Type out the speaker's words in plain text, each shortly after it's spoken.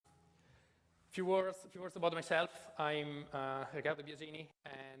Few words about myself. I'm Riccardo Biasini,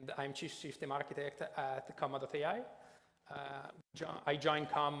 and I'm Chief System Architect at comma.ai. I joined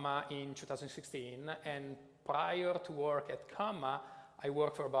Comma in 2016, and prior to work at Comma, I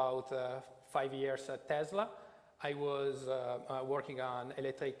worked for about 5 years at Tesla. I was working on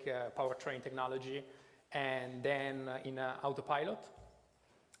electric powertrain technology, and then in autopilot.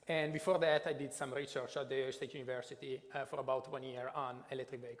 And before that, I did some research at the Ohio State University for about 1 year on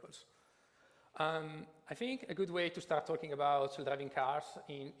electric vehicles. I think a good way to start talking about self-driving cars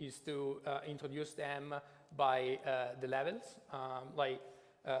is to introduce them by the levels.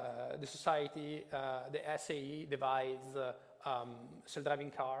 The society, the SAE divides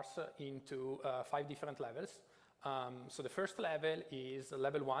self-driving cars into 5 different levels. So the first level is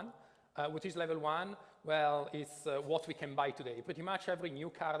level 1. What is level 1? Well, it's what we can buy today. Pretty much every new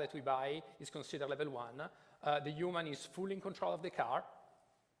car that we buy is considered level 1. The human is fully in control of the car,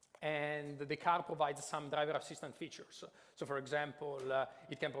 and the car provides some driver assistant features. So for example,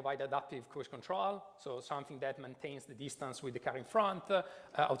 it can provide adaptive cruise control, so something that maintains the distance with the car in front,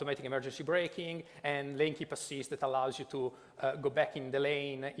 automatic emergency braking, and lane keep assist that allows you to go back in the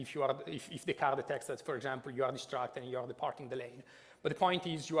lane if the car detects that, for example, you are distracted and you are departing the lane. But the point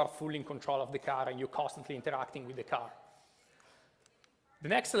is you are fully in control of the car and you're constantly interacting with the car. The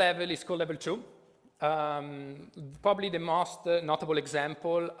next level is called level 2. Probably the most notable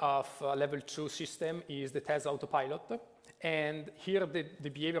example of level 2 system is the Tesla autopilot. And here the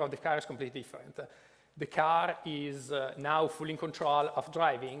behavior of the car is completely different. The car is now fully in control of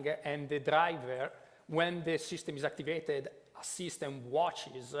driving, and the driver, when the system is activated, a system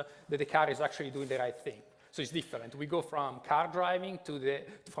watches that the car is actually doing the right thing. So it's different. We go from car driving to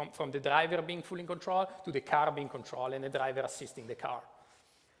from the driver being fully in control to the car being in control and the driver assisting the car.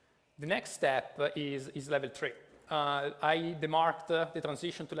 The next step is level 3. I demarked the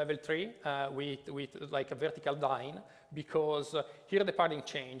transition to level 3 with like a vertical line, because here the paradigm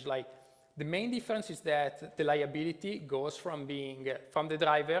change. Like, the main difference is that the liability goes from being from the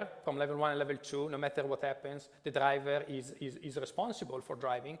driver, from level 1 and level 2, no matter what happens, the driver is responsible for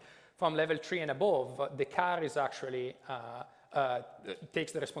driving. From level 3 and above, the car is actually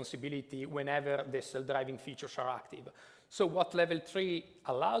takes the responsibility whenever the self-driving features are active. So what level 3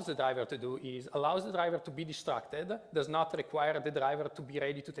 allows the driver to do is allows the driver to be distracted, does not require the driver to be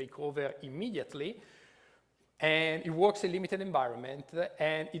ready to take over immediately, and it works in limited environment,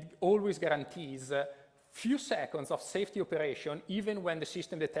 and it always guarantees few seconds of safety operation, even when the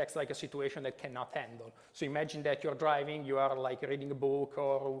system detects like a situation that cannot handle. So imagine that you're driving, you are like reading a book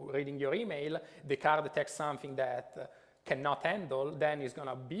or reading your email, the car detects something that cannot handle, then it's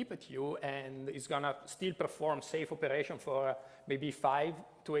gonna beep at you and it's gonna still perform safe operation for maybe 5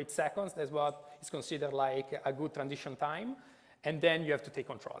 to 8 seconds. That's what is considered like a good transition time. And then you have to take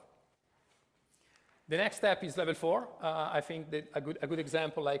control. The next step is level 4. I think that a good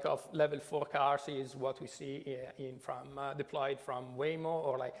example like of level 4 cars is what we see deployed from Waymo,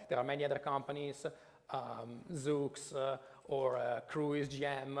 or like there are many other companies, Zoox or Cruise,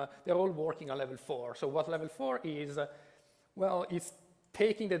 GM. They're all working on level 4. So what level 4 is, well, it's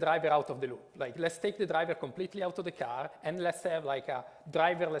taking the driver out of the loop. Like, let's take the driver completely out of the car and let's have like a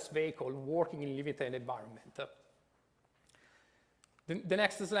driverless vehicle working in limited environment. The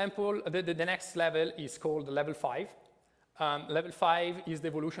next example, the next level is called level 5. Level 5 is the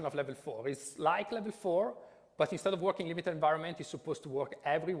evolution of level 4. It's like level 4, but instead of working in limited environment, it's supposed to work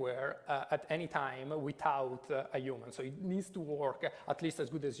everywhere at any time without a human. So it needs to work at least as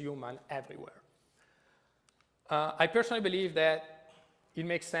good as human everywhere. I personally believe that it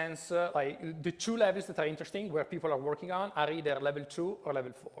makes sense, like the 2 levels that are interesting where people are working on are either level 2 or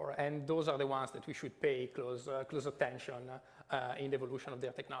level 4. And those are the ones that we should pay close attention in the evolution of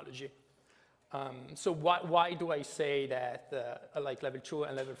their technology. So why do I say that like level 2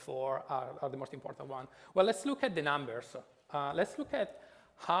 and level 4 are the most important one? Well, let's look at the numbers. Let's look at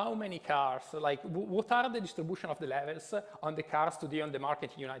how many cars, like what are the distribution of the levels on the cars today on the market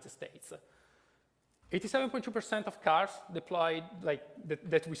in the United States. 87.2% of cars deployed like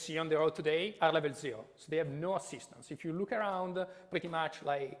that we see on the road today are level 0. So they have no assistance. If you look around, pretty much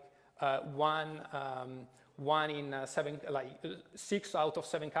like 6 out of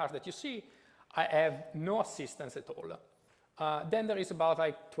 7 cars that you see, I have no assistance at all. Then there is about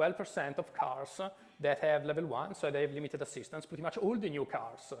like 12% of cars that have level 1, so they have limited assistance. Pretty much all the new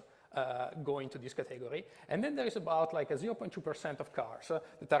cars go into this category. And then there is about like a 0.2% of cars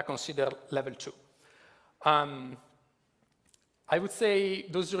that are considered level 2. I would say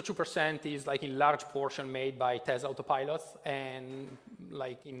those 0.2% is like in large portion made by Tesla autopilots, and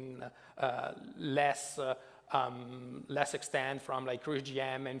like in less less extent from like Cruise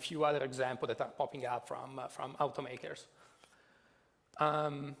GM and few other examples that are popping up from automakers.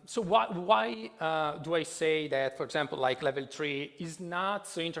 So why do I say that, for example, like level 3 is not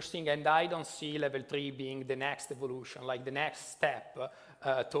so interesting, and I don't see level 3 being the next evolution, like the next step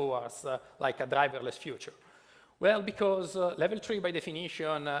towards like a driverless future? Well, because level 3 by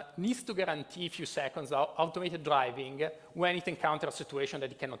definition needs to guarantee a few seconds of automated driving when it encounters a situation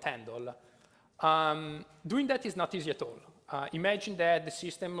that it cannot handle. Doing that is not easy at all. Imagine that the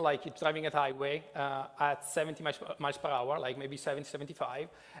system, like it's driving at highway at 70 miles per hour, like maybe 70, 75,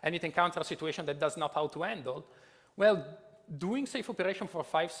 and it encounters a situation that does not know how to handle. Well, doing safe operation for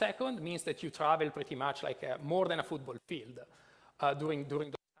 5 seconds means that you travel pretty much like more than a football field during those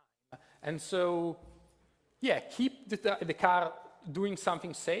time. And so, yeah, keep the car doing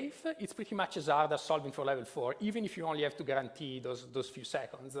something safe. It's pretty much as hard as solving for level 4, even if you only have to guarantee those few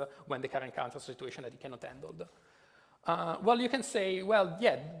seconds when the car encounters a situation that it cannot handle. Well, you can say, well,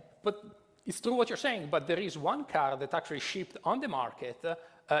 yeah, but it's true what you're saying, but there is one car that actually shipped on the market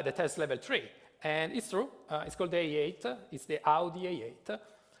that has level 3. And it's true. It's called the A8. It's the Audi A8.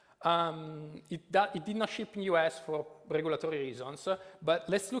 It did not ship in US for regulatory reasons, but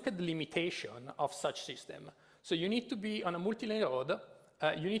let's look at the limitation of such system. So you need to be on a multi-lane road.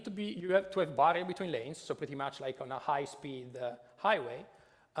 You have to have barrier between lanes, so pretty much like on a high-speed highway.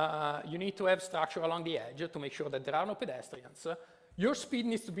 You need to have structure along the edge to make sure that there are no pedestrians. Your speed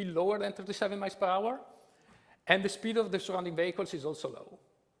needs to be lower than 37 miles per hour, and the speed of the surrounding vehicles is also low.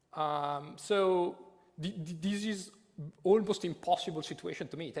 So this is almost impossible situation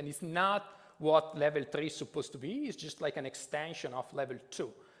to meet, and it's not what level 3 is supposed to be. It's just like an extension of level 2.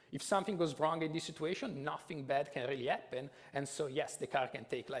 If something goes wrong in this situation, nothing bad can really happen, and so yes, the car can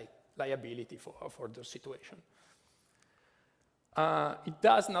take like liability for the situation. It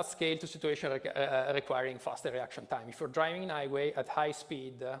does not scale to situation requiring faster reaction time. If you're driving in highway at high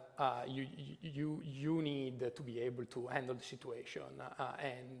speed, you need to be able to handle the situation,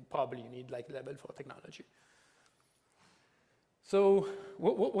 and probably you need like level 4 technology. So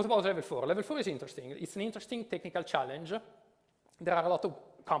what about level 4? Level 4 is interesting. It's an interesting technical challenge. There are a lot of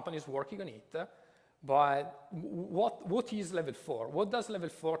companies working on it, but what is level 4? What does level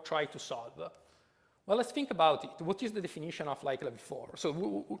 4 try to solve? Well, let's think about it. What is the definition of like level 4?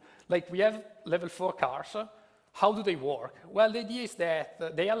 So like we have level 4 cars. How do they work? Well, the idea is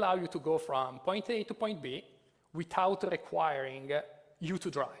that they allow you to go from point A to point B without requiring you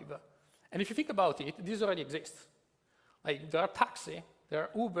to drive. And if you think about it, this already exists. Like there are taxi, there are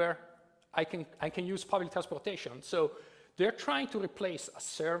Uber, I can use public transportation. So they're trying to replace a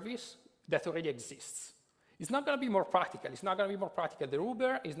service that already exists. It's not going to be more practical. It's not going to be more practical than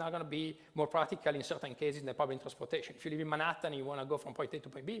Uber. It's not going to be more practical in certain cases than public transportation. If you live in Manhattan and you want to go from point A to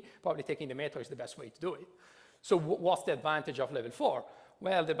point B, probably taking the metro is the best way to do it. So what's the advantage of level 4?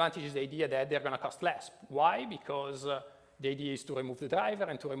 Well, the advantage is the idea that they're going to cost less. Why? Because the idea is to remove the driver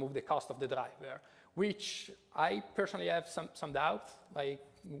and to remove the cost of the driver, which I personally have some doubt. Like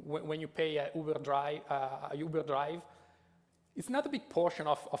when you pay a Uber drive, it's not a big portion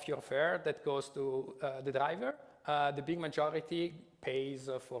of your fare that goes to the driver. The big majority pays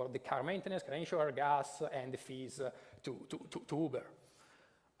for the car maintenance, car insurance, gas, and the fees to Uber.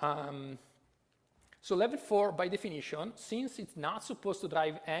 So level 4, by definition, since it's not supposed to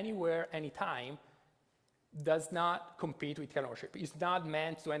drive anywhere, anytime, does not compete with car ownership. It's not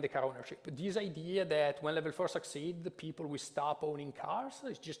meant to end the car ownership. This idea that when level 4 succeeds, people will stop owning cars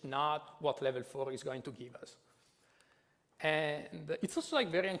is just not what level 4 is going to give us. And it's also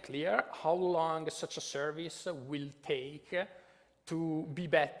like very unclear how long such a service will take to be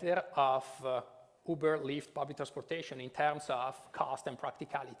better of Uber, Lyft, public transportation in terms of cost and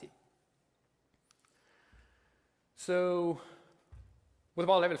practicality. So what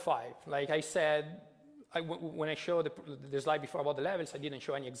about level 5? Like I said, when I showed the slide before about the levels, I didn't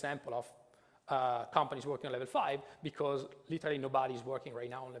show any example of companies working on level 5 because literally nobody is working right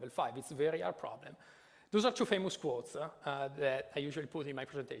now on level 5. It's a very hard problem. Those are two famous quotes that I usually put in my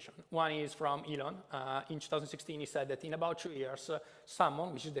presentation. One is from Elon. In 2016, he said that in about 2 years,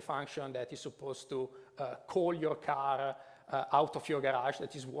 someone, which is the function that is supposed to call your car out of your garage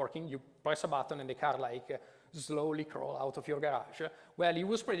that is working, you press a button and the car like slowly crawl out of your garage. Well, he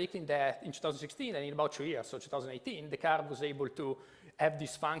was predicting that in 2016 and in about 2 years, so 2018, the car was able to have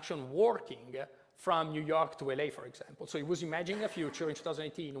this function working from New York to LA, for example. So he was imagining a future in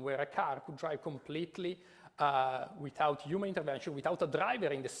 2018 where a car could drive completely without human intervention, without a driver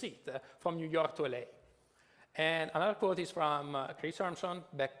in the seat, from New York to LA. And another quote is from Chris Armstrong.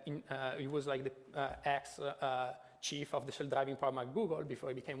 He was like the ex-chief of the self-driving program at Google before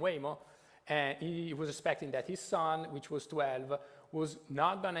he became Waymo. And he was expecting that his son, which was 12, was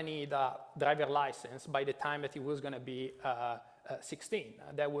not going to need a driver license by the time that he was going to be 16.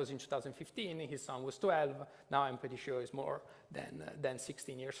 That was in 2015. His son was 12. Now I'm pretty sure he's more than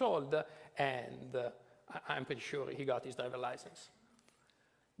 16 years old. And I'm pretty sure he got his driver license.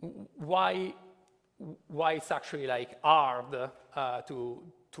 Why it's actually like hard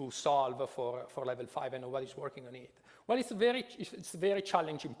to solve for level 5 and nobody's working on it? Well, it's a very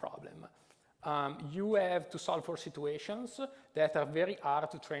challenging problem. You have to solve for situations that are very hard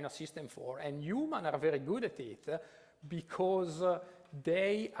to train a system for, and humans are very good at it because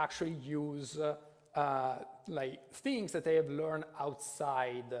they actually use like things that they have learned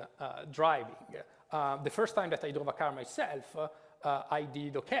outside driving. The first time that I drove a car myself, I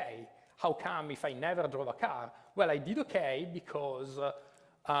did okay. How come if I never drove a car? Well, I did okay because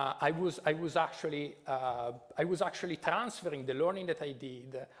I was actually transferring the learning that I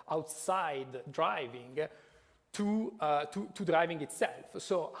did outside driving to driving itself.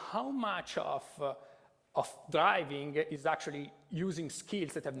 So how much of driving is actually using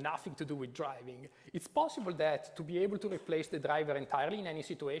skills that have nothing to do with driving? It's possible that to be able to replace the driver entirely in any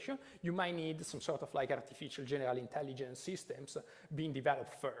situation, you might need some sort of like artificial general intelligence systems being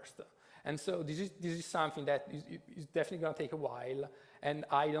developed first. And so this is something that is definitely going to take a while, and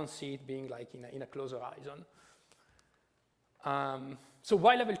I don't see it being like in a close horizon. So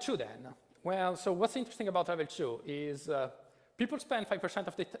why level 2 then? Well, so what's interesting about level 2 is people spend 5%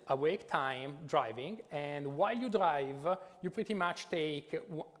 of the awake time driving, and while you drive, you pretty much take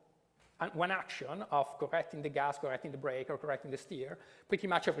one action of correcting the gas, correcting the brake, or correcting the steer pretty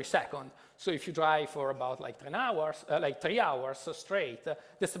much every second. So if you drive for about like 3 hours straight,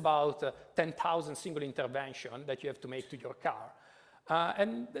 that's about 10,000 single intervention that you have to make to your car.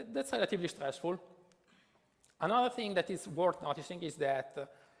 And that's relatively stressful. Another thing that is worth noticing is that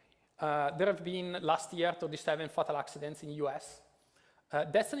there have been last year 37 fatal accidents in the US.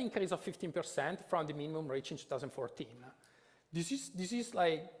 That's an increase of 15% from the minimum reached in 2014. This is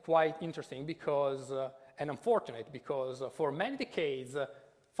like quite interesting because, and unfortunate because for many decades,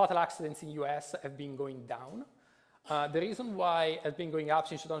 fatal accidents in the US have been going down. The reason why it has been going up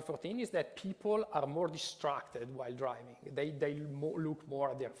since 2014 is that people are more distracted while driving. They look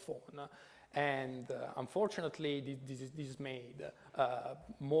more at their phone. And unfortunately, this made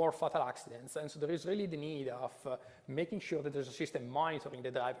more fatal accidents. And so there is really the need of making sure that there's a system monitoring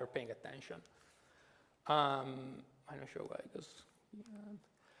the driver paying attention. I'm not sure why it goes.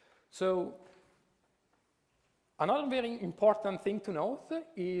 So another very important thing to note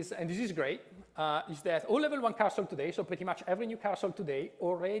is, and this is great, is that all level 1 cars sold today, so pretty much every new car sold today,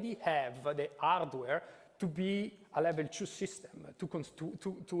 already have the hardware to be a level 2 system,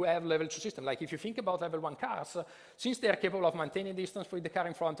 to have level 2 system. Like if you think about level 1 cars, since they are capable of maintaining distance with the car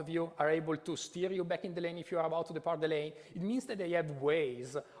in front of you, are able to steer you back in the lane if you are about to depart the lane, it means that they have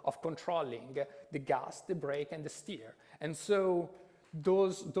ways of controlling the gas, the brake, and the steer. And so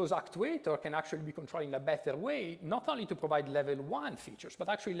those actuators can actually be controlled in a better way, not only to provide level 1 features, but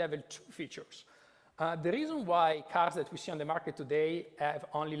actually level 2 features. The reason why cars that we see on the market today have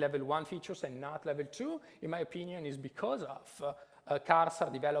only level 1 features and not level 2, in my opinion, is because of cars are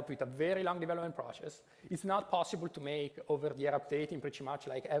developed with a very long development process. It's not possible to make over-the-air updating pretty much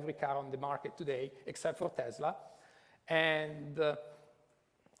like every car on the market today, except for Tesla. And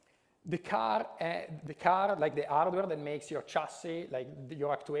the car, like the hardware that makes your chassis, like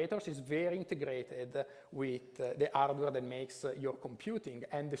your actuators, is very integrated with the hardware that makes your computing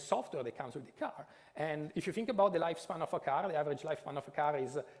and the software that comes with the car. And if you think about the lifespan of a car, the average lifespan of a car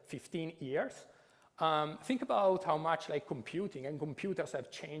is 15 years. Think about how much like computing and computers have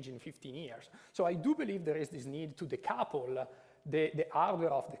changed in 15 years. So I do believe there is this need to decouple the hardware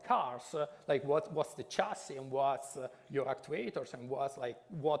of the cars, like what's the chassis and what's your actuators and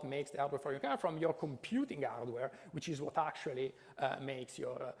what makes the hardware for your car from your computing hardware, which is what actually makes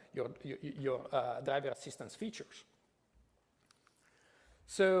your driver assistance features.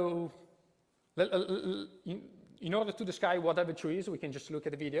 So in order to describe what level 2 is, we can just look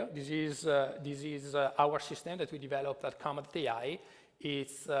at the video. This is our system that we developed at comma.ai.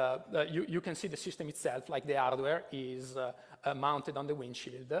 It's, you can see the system itself, like the hardware is mounted on the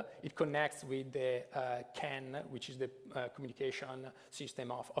windshield. It connects with the CAN, which is the communication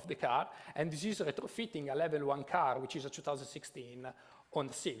system of the car. And this is retrofitting a level 1 car, which is a 2016 on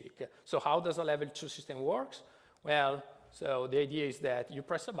the Civic. So how does a level 2 system work? Well, so the idea is that you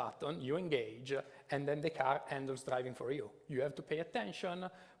press a button, you engage, and then the car handles driving for you. You have to pay attention,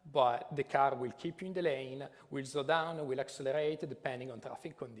 but the car will keep you in the lane, will slow down, will accelerate depending on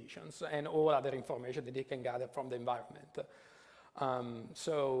traffic conditions and all other information that they can gather from the environment.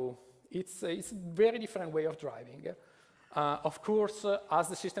 So it's a very different way of driving. Of course, as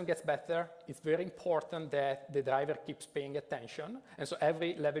the system gets better, it's very important that the driver keeps paying attention. And so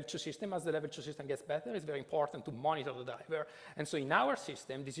every level 2 system, as the level 2 system gets better, it's very important to monitor the driver. And so in our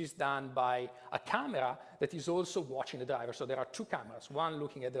system, this is done by a camera that is also watching the driver. So there are 2 cameras, one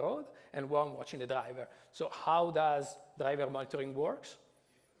looking at the road and one watching the driver. So how does driver monitoring works?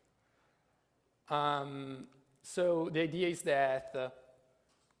 So the idea is that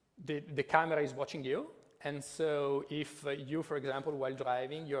the camera is watching you. And so if you, for example, while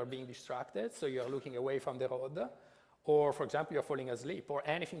driving, you're being distracted, so you're looking away from the road, or, for example, you're falling asleep, or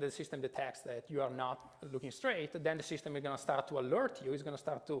anything that the system detects that you are not looking straight, then the system is going to start to alert you, it's going to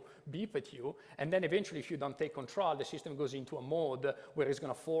start to beep at you, and then eventually, if you don't take control, the system goes into a mode where it's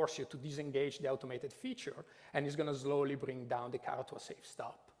going to force you to disengage the automated feature, and it's going to slowly bring down the car to a safe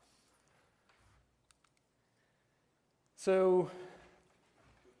stop. So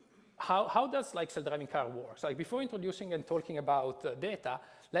how does self-driving car work? Like before introducing and talking about data,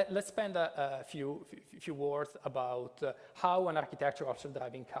 let's spend a few words about how an architecture of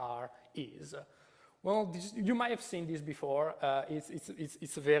self-driving car is. Well, you might have seen this before.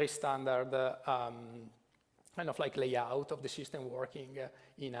 It's a very standard kind of layout of the system working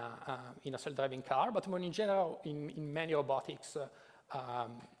in a self-driving car, but more in general in many robotics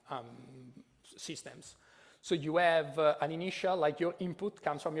systems. So you have an initial, your input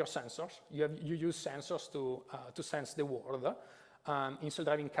comes from your sensors. You use sensors to sense the world. In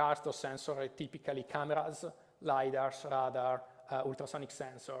self-driving cars, those sensors are typically cameras, LiDARs, radar, ultrasonic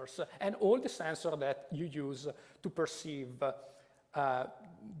sensors, and all the sensors that you use to perceive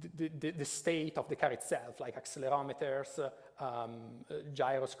the state of the car itself, like accelerometers,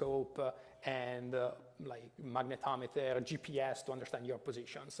 gyroscope, and magnetometer, GPS to understand your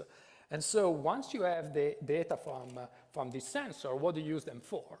positions. And so once you have the data from this sensor, what do you use them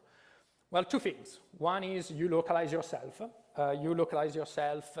for? Well, 2 things. One is you localize yourself. You localize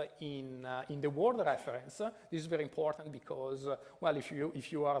yourself in the world reference. This is very important because, well,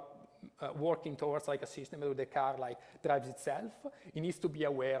 if you are working towards a system where the car drives itself, it needs to be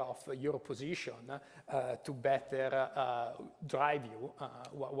aware of your position to better drive you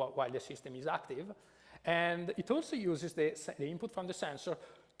while the system is active. And it also uses the input from the sensor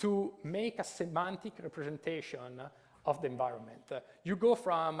to make a semantic representation of the environment. You go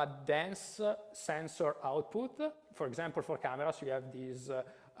from a dense sensor output, for example, for cameras, you have these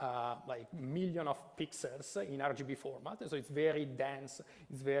million of pixels in RGB format, so it's very dense,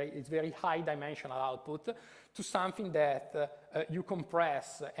 it's very high dimensional output, to something that you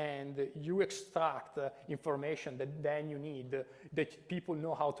compress and you extract information that then you need, that people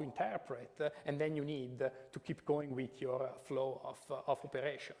know how to interpret, and then you need to keep going with your flow of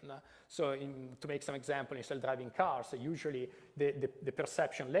operation. So to make some example, in self-driving cars, usually the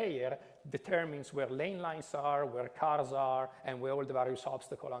perception layer determines where lane lines are, where cars are, and where all the various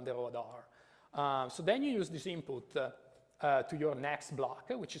obstacles on the road are. So then you use this input to your next block,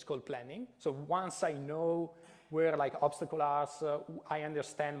 which is called planning. So once I know where obstacles are, I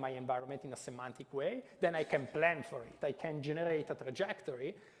understand my environment in a semantic way, then I can plan for it. I can generate a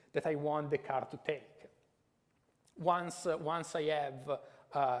trajectory that I want the car to take. Once I have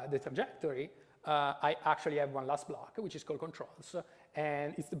the trajectory, I actually have one last block, which is called controls.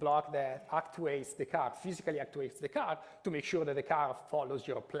 And it's the block that actuates the car, physically actuates the car to make sure that the car follows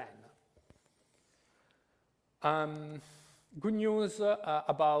your plan. Good news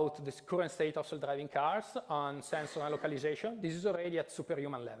about the current state of self-driving cars on sensor and localization. This is already at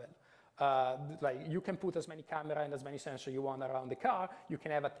superhuman level. You can put as many cameras and as many sensors you want around the car. You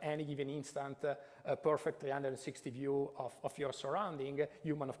can have at any given instant a perfect 360 view of your surrounding.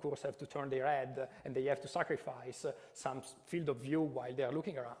 Humans, of course, have to turn their head and they have to sacrifice some field of view while they're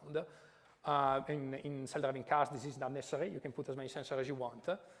looking around. In self-driving cars, this is not necessary. You can put as many sensors as you want.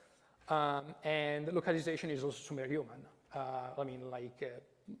 And localization is also superhuman.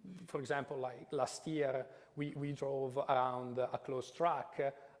 For example, last year, we drove around a closed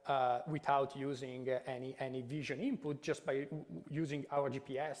track without using any vision input, just by using our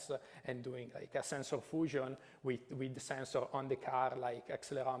GPS and doing a sensor fusion with the sensor on the car, like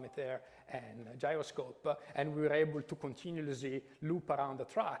accelerometer and gyroscope, and we were able to continuously loop around the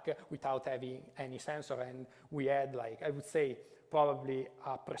track without having any sensor, and we had, I would say, probably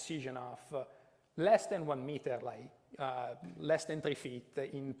a precision of less than 1 meter, less than 3 feet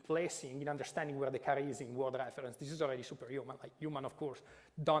in placing, in understanding where the car is in world reference. This is already superhuman. Humans, of course,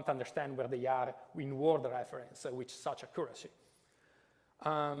 don't understand where they are in world reference with such accuracy.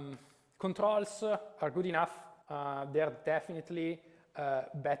 Controls are good enough. They're definitely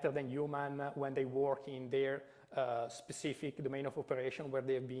better than human when they work in their specific domain of operation where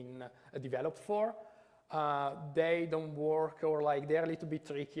they've been developed for. They don't work, or like they're a little bit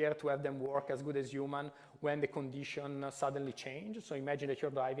trickier to have them work as good as human when the condition suddenly change. So imagine that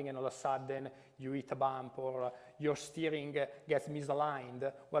you're driving and all of a sudden you hit a bump or your steering gets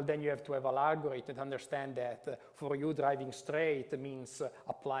misaligned. Well, then you have to have an algorithm to understand that for you driving straight means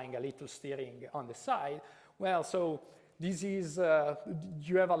applying a little steering on the side. Well, so this is,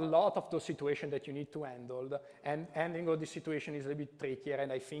 you have a lot of those situations that you need to handle, and handling all this situation is a bit trickier,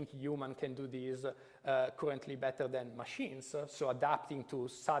 and I think human can do this currently better than machines, so adapting to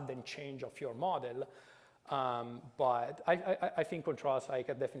sudden change of your model. But I think controls are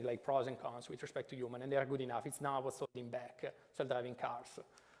definitely like pros and cons with respect to human, and they are good enough. It's now what's holding back self-driving cars.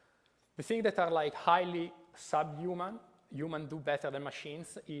 The things that are like highly subhuman, human do better than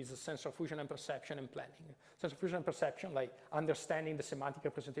machines, is sensor fusion and perception and planning. Sensor fusion and perception, like understanding the semantic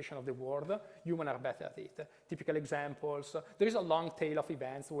representation of the world, human are better at it. Typical examples, there is a long tail of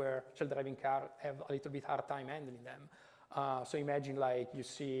events where self-driving cars have a little bit hard time handling them. So imagine like you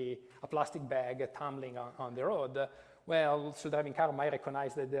see a plastic bag tumbling on the road. Well, self-driving car might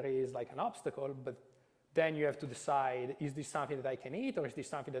recognize that there is like an obstacle, but then you have to decide, is this something that I can eat or is this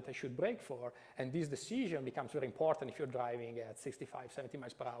something that I should brake for? And this decision becomes very important if you're driving at 65, 70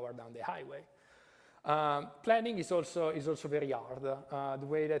 miles per hour down the highway. Planning is also very hard. The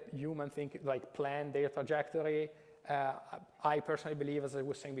way that humans think, like plan their trajectory, I personally believe, as I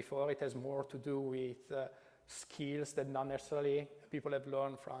was saying before, it has more to do with skills that not necessarily people have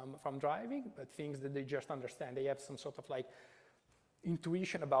learned from driving, but things that they just understand. They have some sort of like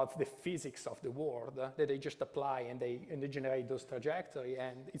intuition about the physics of the world that they just apply, and they generate those trajectories.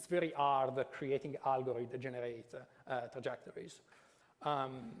 And it's very hard creating algorithms that generate trajectories.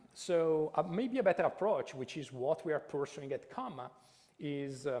 So maybe a better approach, which is what we are pursuing at Comma,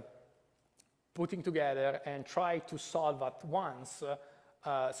 is putting together and try to solve at once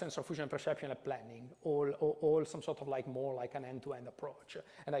sensor fusion and perception and planning, all some sort of like more like an end-to-end approach.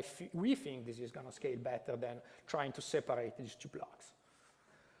 And we think this is going to scale better than trying to separate these two blocks.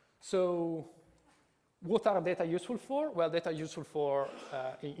 So what are data useful for? Well, data are useful for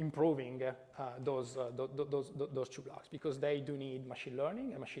improving those two blocks, because they do need machine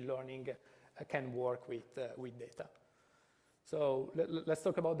learning, and machine learning can work with data. So let's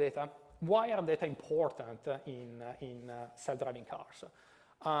talk about data. Why are data important in self-driving cars?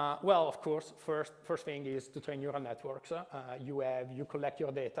 Well, of course, first thing is to train neural networks. You collect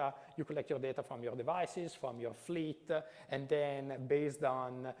your data from your devices, from your fleet, and then based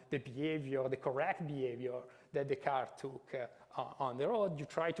on the behavior, the correct behavior that the car took on the road, you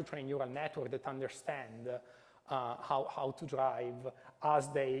try to train neural networks that understand how to drive as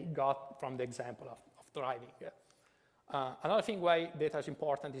they got from the example of driving. Another thing why data is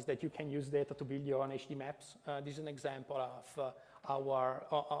important is that you can use data to build your own HD maps. This is an example of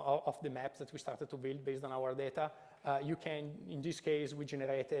the maps that we started to build based on our data. You can, in this case, we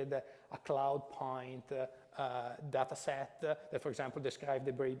generated a cloud point data set that, for example, described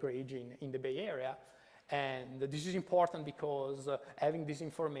the Bay Bridge in the Bay Area. And this is important because having these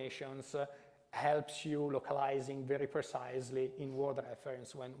informations helps you localizing very precisely in word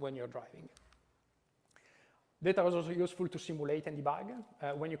reference when you're driving. Data is also useful to simulate and debug.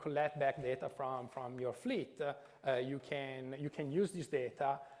 When you collect back data from your fleet, you can use this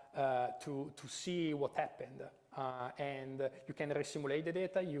data to see what happened. And you can resimulate the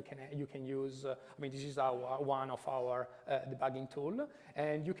data. You can use, I mean, this is one of our debugging tool.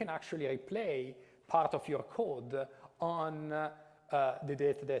 And you can actually replay part of your code on the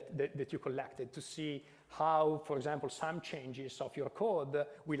data that you collected to see how, for example, some changes of your code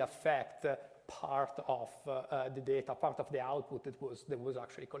will affect part of the data, part of the output that was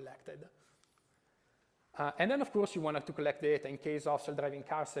actually collected. And then, of course, you wanted to collect data in case of self-driving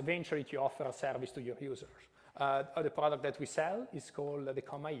cars, eventually to offer a service to your users. The product that we sell is called the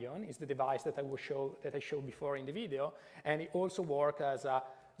comma.ai. It's the device that I showed before in the video, and it also works as a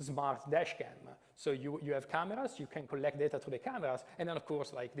smart dash cam. So you have cameras, you can collect data through the cameras, and then, of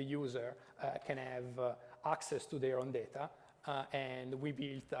course, like the user can have access to their own data. And we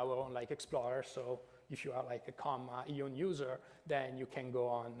built our own like Explorer, so if you are like a comma.ai user, then you can go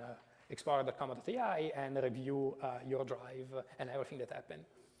on explorer.comma.ai and review your drive and everything that happened.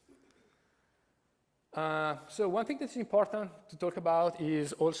 So one thing that's important to talk about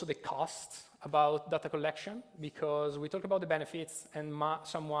is also the costs about data collection, because we talk about the benefits, and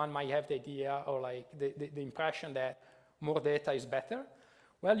someone might have the idea or like the impression that more data is better.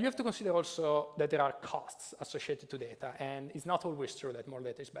 Well, you have to consider also that there are costs associated to data, and it's not always true that more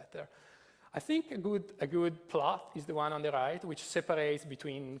data is better. I think a good plot is the one on the right, which separates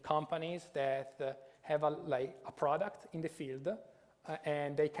between companies that have a product in the field,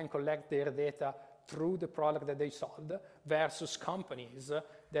 and they can collect their data through the product that they sold, versus companies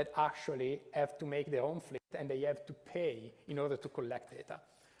that actually have to make their own fleet and they have to pay in order to collect data.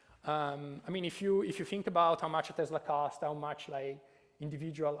 I mean, if you think about how much a Tesla costs, how much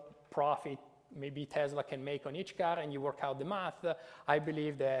individual profit maybe Tesla can make on each car, and you work out the math, I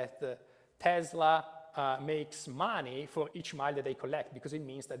believe that Tesla makes money for each mile that they collect, because it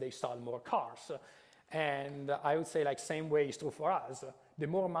means that they sell more cars. And I would say same way is true for us. The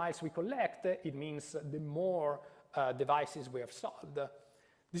more miles we collect, it means the more devices we have sold.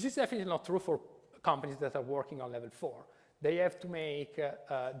 This is definitely not true for companies that are working on level 4. They have to make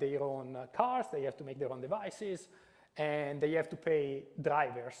their own cars, they have to make their own devices, and they have to pay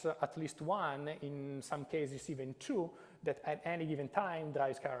drivers, at least one, in some cases even two, that at any given time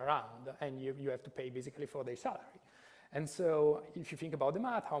drives car around, and you have to pay basically for their salary. And so if you think about the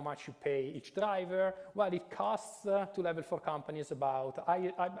math, how much you pay each driver, well, it costs to level 4 companies about,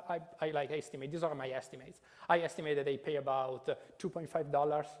 I estimate, these are my estimates. I estimate that they pay about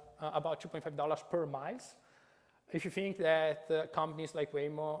 $2.5 per miles. If you think that companies like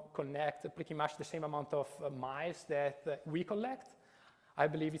Waymo connect pretty much the same amount of miles that we collect, I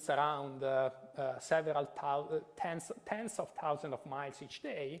believe it's around tens of thousands of miles each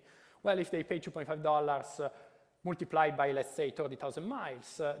day. Well, if they pay $2.5 multiplied by, let's say, 30,000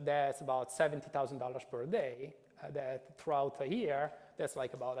 miles, that's about $70,000 per day. That throughout a year, that's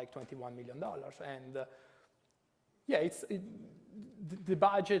about $21 million. And yeah, the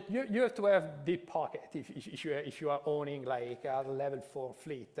budget, you have to have deep pocket if you are owning a level 4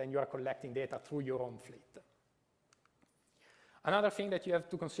 fleet and you are collecting data through your own fleet. Another thing that you have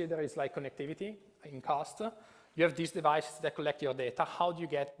to consider is connectivity in cost. You have these devices that collect your data. How do you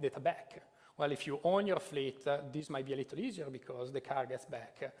get data back? Well, if you own your fleet, this might be a little easier because the car gets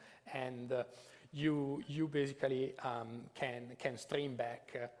back, and you basically can stream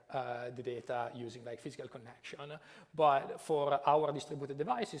back the data using physical connection. But for our distributed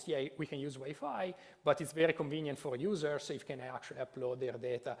devices, yeah, we can use Wi-Fi, but it's very convenient for users if you can actually upload their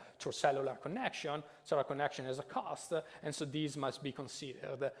data through cellular connection. Cellular connection has a cost, and so these must be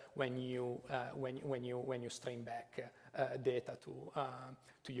considered when you stream back data to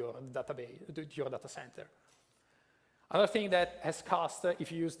your database, to your data center. Another thing that has cost,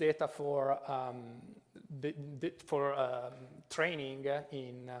 if you use data for training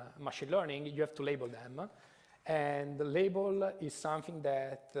in machine learning, you have to label them. And the label is something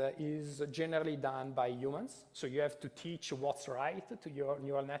that is generally done by humans. So you have to teach what's right to your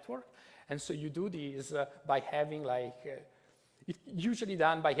neural network. And so you do this by having it's usually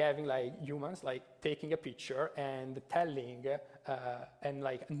done by having humans taking a picture and telling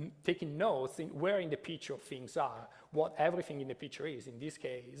and taking notes where in the picture things are, what everything in the picture is. In this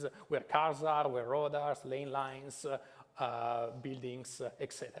case, where cars are, where roads are, lane lines, buildings,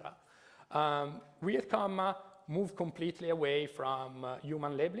 etc. We at Comma move completely away from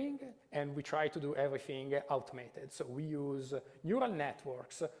human labeling, and we try to do everything automated. So we use neural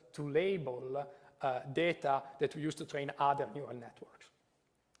networks to label data that we use to train other neural networks.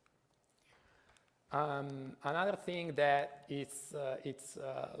 Another thing that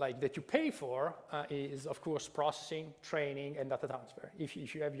that you pay for is, of course, processing, training, and data transfer.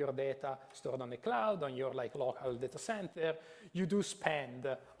 If you have your data stored on the cloud, on your local data center, you do spend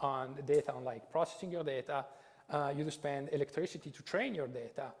on data on processing your data. You do spend electricity to train your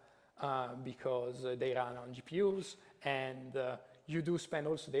data because they run on GPUs, and you do spend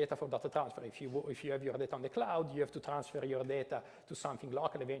also data for data transfer. If you have your data on the cloud, you have to transfer your data to something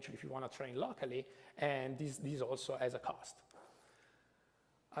local eventually if you want to train locally, and this also has a cost.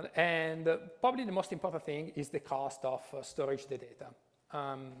 And probably the most important thing is the cost of storage the data.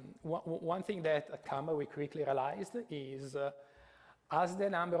 One thing that at Comma we quickly realized is as the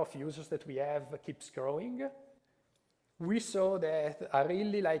number of users that we have keeps growing, we saw that a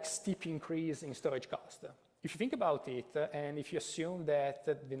really steep increase in storage cost. If you think about it, and if you assume that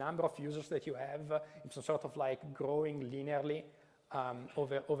the number of users that you have is some sort of growing linearly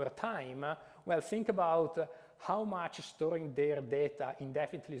over time, well, think about how much storing their data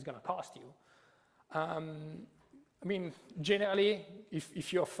indefinitely is going to cost you. I mean, generally,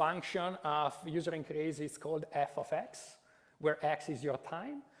 if your function of user increase is called f of x, where x is your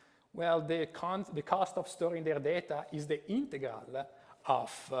time, well, the cost of storing their data is the integral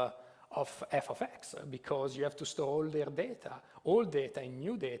of f of x, because you have to store all their data, old data and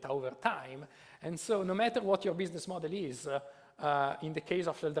new data over time. And so no matter what your business model is, in the case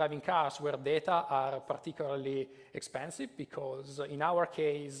of self-driving cars where data are particularly expensive, because in our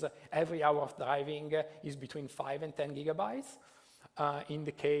case, every hour of driving is between 5 and 10 gigabytes, in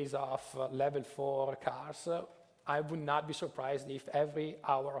the case of level 4 cars, I would not be surprised if every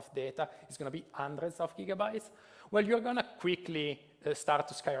hour of data is going to be hundreds of gigabytes. Well, you're going to quickly start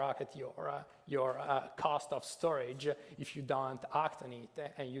to skyrocket your cost of storage if you don't act on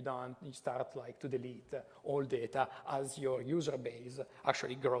it and you start like to delete all data as your user base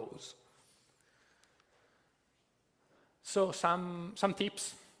actually grows. So some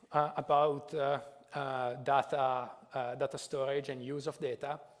tips about data storage and use of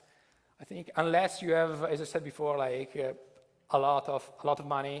data. I think unless you have, as I said before, like a lot of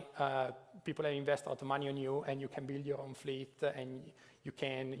money, people have invested a lot of money on you, and you can build your own fleet, and you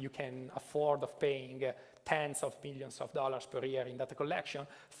can afford of paying tens of millions of dollars per year in data collection.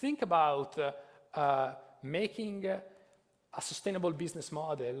 Think about making a sustainable business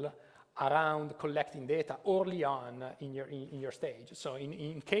model around collecting data early on in your stage. So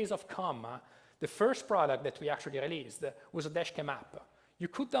in case of Comma, the first product that we actually released was a dashcam app. You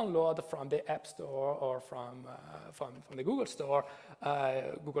could download from the App Store or from the Google Store,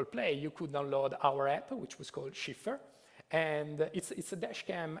 Google Play. You could download our app, which was called Schiffer, and it's a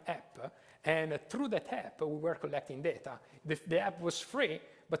dashcam app. And through that app, we were collecting data. The app was free,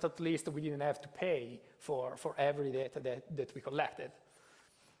 but at least we didn't have to pay for every data that we collected.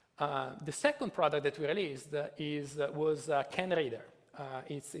 The second product that we released was Can Reader.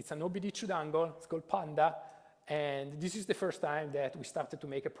 It's an OBD2 dongle. It's called Panda. And this is the first time that we started to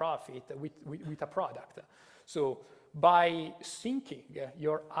make a profit with a product. So by syncing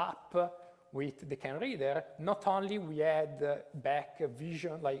your app with the Can Reader, not only we had back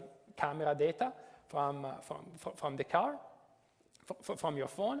vision, like camera data from the car, from your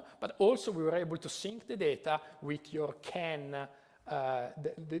phone, but also we were able to sync the data with your Can,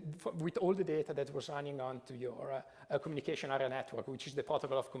 with all the data that was running onto your communication area network, which is the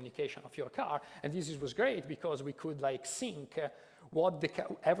protocol of communication of your car. And this was great because we could like sync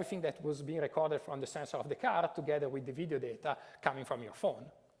everything that was being recorded from the sensor of the car together with the video data coming from your phone.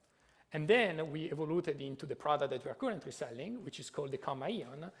 And then we evolved into the product that we are currently selling, which is called the Comma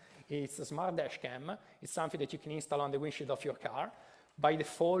Ion. It's a smart dash cam. It's something that you can install on the windshield of your car. By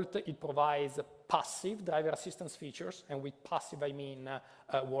default, it provides passive driver assistance features, and with passive I mean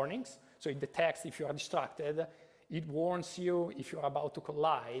warnings. So it detects if you are distracted, it warns you if you're about to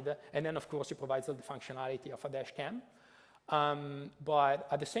collide, and then of course it provides all the functionality of a dash cam. But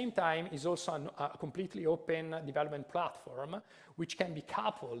at the same time, it's also a completely open development platform, which can be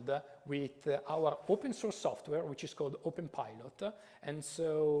coupled with our open source software, which is called openpilot. And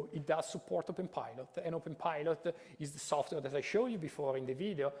so it does support openpilot, and openpilot is the software that I showed you before in the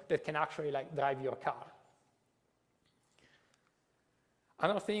video that can actually like drive your car.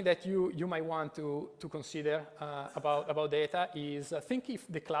 Another thing that you might want to consider about data is think if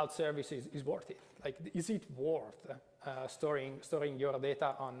the cloud service is worth it. Like, is it worth storing your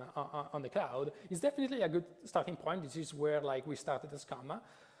data on the cloud? It's definitely a good starting point. This is where like we started as Comma.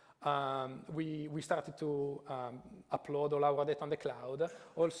 We started to upload all our data on the cloud.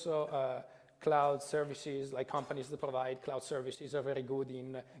 Also, cloud services, like companies that provide cloud services, are very good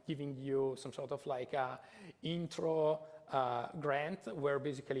in giving you some sort of like a intro grant where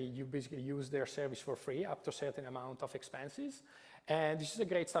you basically use their service for free up to a certain amount of expenses. And this is a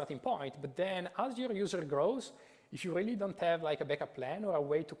great starting point. But then as your user grows, if you really don't have like a backup plan or a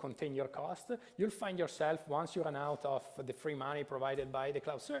way to contain your cost, you'll find yourself, once you run out of the free money provided by the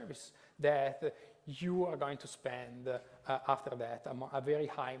cloud service, that you are going to spend after that a very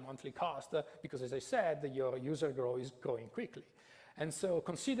high monthly cost because, as I said, your user growth is growing quickly. And so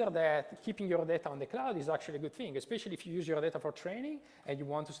consider that keeping your data on the cloud is actually a good thing, especially if you use your data for training and you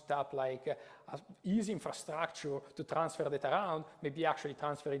want to set up like an easy infrastructure to transfer data around, maybe actually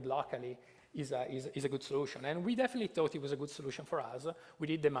transfer it locally is a good solution. And we definitely thought it was a good solution for us. We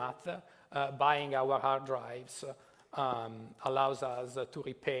did the math. Buying our hard drives allows us to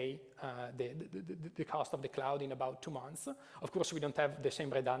repay the cost of the cloud in about 2 months. Of course, we don't have the same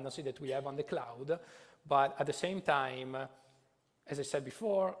redundancy that we have on the cloud, but at the same time, as I said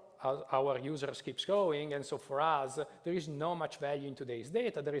before, our users keeps growing, and so for us, there is not much value in today's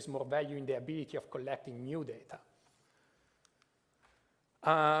data. There is more value in the ability of collecting new data.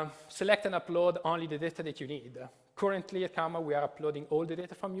 Select and upload only the data that you need. Currently at Comma, we are uploading all the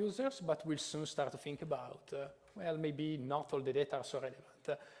data from users, but we'll soon start to think about, well, maybe not all the data are so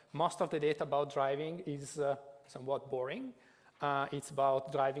relevant. Most of the data about driving is somewhat boring. It's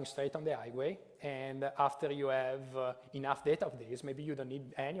about driving straight on the highway, and after you have enough data of this, maybe you don't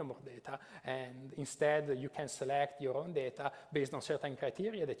need any more data, and instead you can select your own data based on certain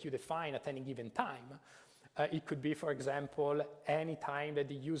criteria that you define at any given time. It could be, for example, any time that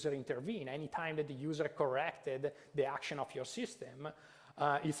the user intervened, any time that the user corrected the action of your system.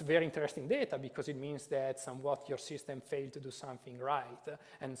 It's very interesting data because it means that somewhat your system failed to do something right.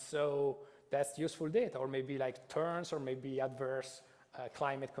 And so that's useful data, or maybe like turns, or maybe adverse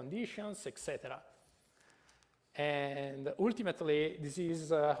climate conditions, etc. And ultimately, this is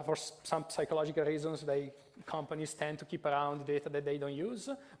for some psychological reasons, companies tend to keep around data that they don't use.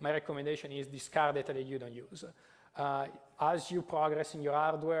 My recommendation is discard data that you don't use. As you progress in your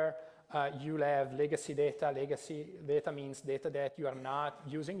hardware, you'll have legacy data. Legacy data means data that you are not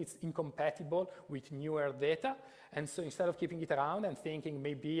using. It's incompatible with newer data. And so instead of keeping it around and thinking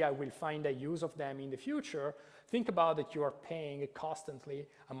maybe I will find a use of them in the future, think about that you are paying constantly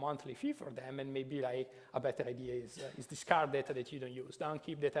a monthly fee for them, and maybe like a better idea is discard data that you don't use. Don't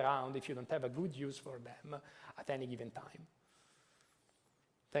keep data around if you don't have a good use for them at any given time.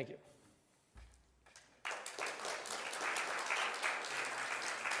 Thank you.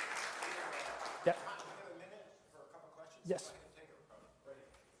 Yeah. We have a minute for a couple questions. Yes.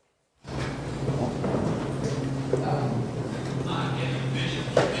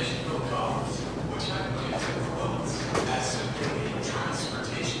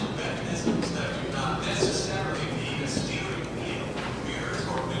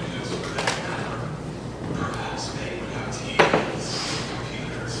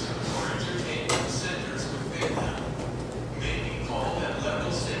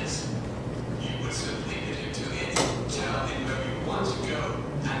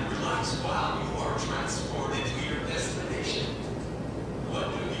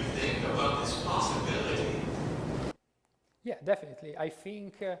 Yeah, definitely. I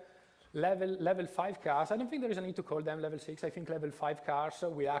think level 5 cars, I don't think there is a need to call them level 6. I think level 5 cars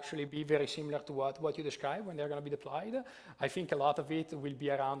will actually be very similar to what you described when they're going to be deployed. I think a lot of it will be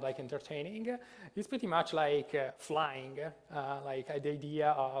around like entertaining. It's pretty much like flying, like the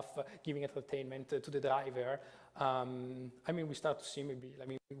idea of giving entertainment to the driver. I mean, we start to see maybe, I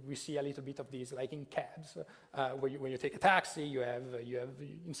mean, we see a little bit of this like in cabs, where when you take a taxi, you have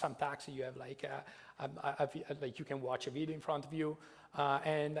in some taxi, you have like like you can watch a video in front of you.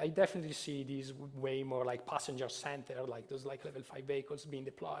 And I definitely see these way more like passenger centered, like those like level 5 vehicles being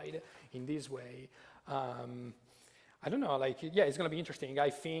deployed in this way. I don't know, like, yeah, it's going to be interesting. I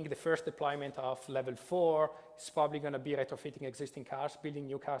think the first deployment of level 4 is probably going to be retrofitting existing cars. Building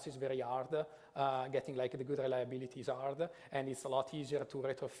new cars is very hard. Getting like the good reliability is hard, and it's a lot easier to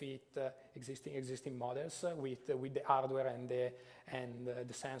retrofit existing models with the hardware and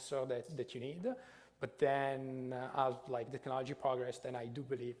the sensor that you need. But then, as like the technology progress, then I do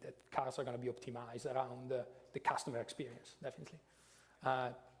believe that cars are going to be optimized around the customer experience. Definitely.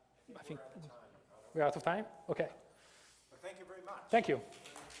 I think we're out of time. Okay. Well, thank you very much. Thank you.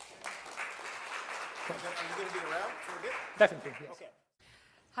 Are you going to be around for a bit? Definitely. Yes. Okay.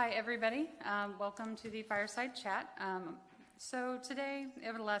 Hi, everybody. Welcome to the Fireside Chat. So today,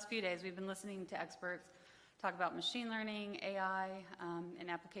 over the last few days, we've been listening to experts talk about machine learning, AI, and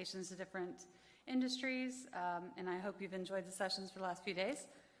applications to different industries, and I hope you've enjoyed the sessions for the last few days.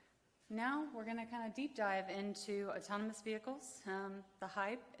 Now we're going to kind of deep dive into autonomous vehicles, the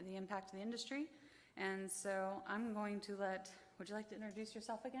hype and the impact of the industry. And so I'm going to would you like to introduce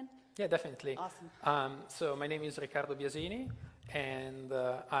yourself again? Yeah, definitely. Awesome. So my name is Riccardo Biasini, and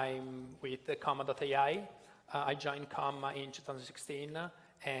I'm with comma.ai. I joined Comma in 2016,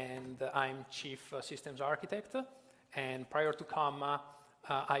 and I'm Chief Systems Architect. And prior to Comma,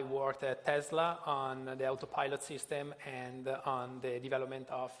 I worked at Tesla on the autopilot system and on the development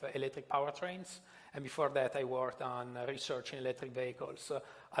of electric powertrains. And before that, I worked on research in electric vehicles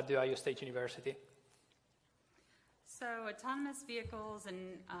at The Ohio State University. So autonomous vehicles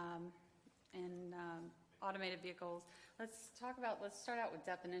and automated vehicles. Let's start out with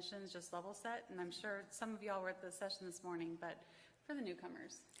definitions, just level set. And I'm sure some of y'all were at the session this morning, but for the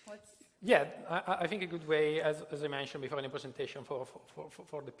newcomers, Yeah, I think a good way, as I mentioned before in the presentation,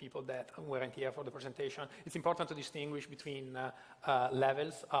 for the people that weren't here for the presentation, it's important to distinguish between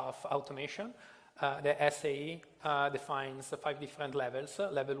levels of automation. The SAE defines 5 different levels,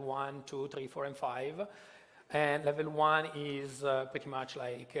 level 1, 2, 3, 4, and 5. And level 1 is pretty much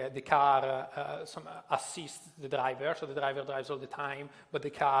like the car assists the driver, so the driver drives all the time, but the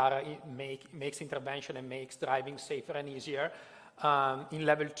car makes intervention and makes driving safer and easier. In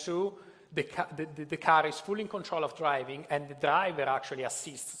level 2, the car is fully in control of driving, and the driver actually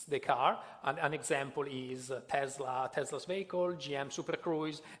assists the car. An example is Tesla's vehicle, GM Super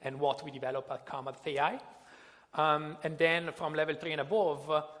Cruise, and what we develop at comma.ai. And then from level 3 and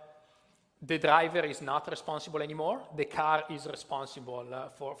above, the driver is not responsible anymore. The car is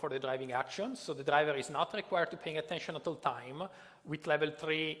responsible for the driving action. So the driver is not required to pay attention at all time. With level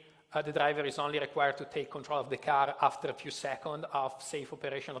 3, the driver is only required to take control of the car after a few seconds of safe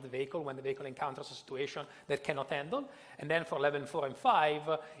operation of the vehicle when the vehicle encounters a situation that cannot handle. And then for level 4 and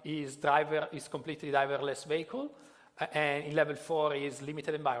 5 is completely driverless vehicle. And in level 4 is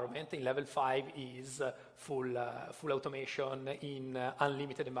limited environment. In level 5 is full automation in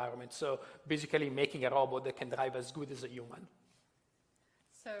unlimited environment. So basically making a robot that can drive as good as a human.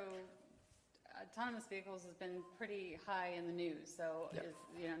 So autonomous vehicles has been pretty high in the news. So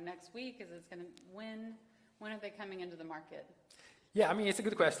next week, is it going to when are they coming into the market? Yeah, I mean, it's a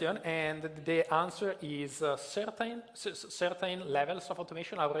good question. And the answer is certain levels of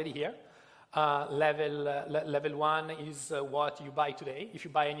automation are already here. Level 1 is what you buy today. If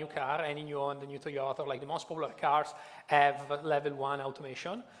you buy a new car, any new owned, the new Toyota, like the most popular cars have level 1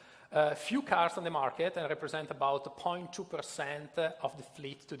 automation. Few cars on the market, and represent about 0.2% of the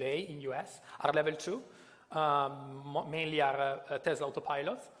fleet today in US, are level 2. Mainly are Tesla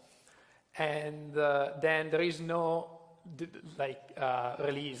Autopilot. And then there is no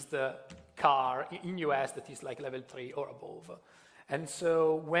released car in US that is like level 3 or above. And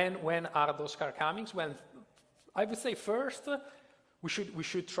so when are those cars coming? When I would say first, we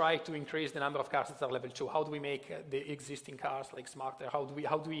should try to increase the number of cars that are level 2. How do we make the existing cars like smarter? How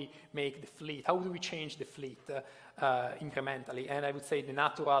do we make the fleet? How do we change the fleet incrementally? And I would say the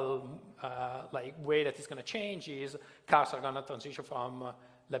natural way that it's going to change is cars are going to transition from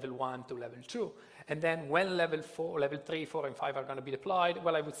level 1 to level 2. And then when level 3, 4, and 5 are going to be deployed,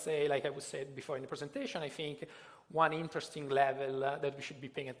 well, I would say, like I was said before in the presentation, I think one interesting level that we should be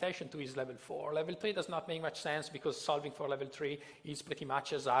paying attention to is level 4. Level 3 does not make much sense because solving for level 3 is pretty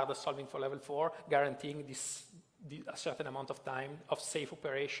much as hard as solving for level 4, guaranteeing a certain amount of time of safe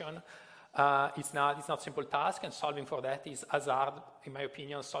operation. It's not a simple task, and solving for that is as hard, in my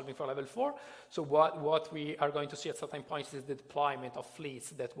opinion, as solving for level 4. So what we are going to see at certain points is the deployment of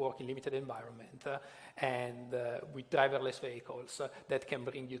fleets that work in limited environment and with driverless vehicles that can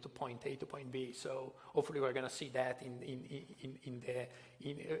bring you to point A to point B. So hopefully we're going to see that in the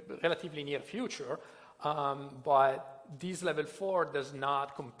relatively near future. But this level 4 does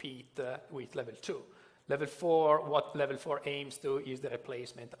not compete with level 2. Level 4, what level 4 aims to is the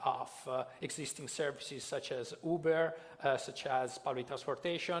replacement of existing services such as Uber, such as public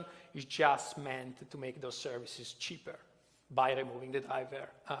transportation, is just meant to make those services cheaper by removing the driver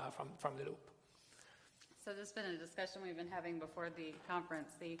from the loop. So this has been a discussion we've been having before the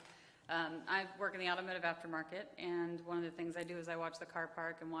conference. I work in the automotive aftermarket, and one of the things I do is I watch the car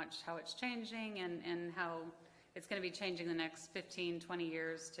park and watch how it's changing and how it's going to be changing the next 15, 20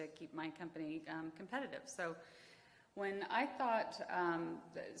 years to keep my company competitive. So when I thought,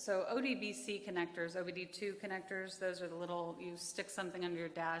 so ODBC connectors, OBD2 connectors, those are the little, you stick something under your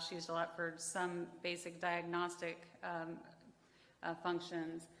dash, used a lot for some basic diagnostic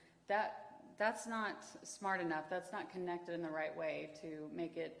functions. That's not smart enough. That's not connected in the right way to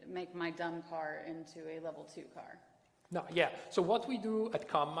make my dumb car into a level 2 car. No, yeah. So what we do at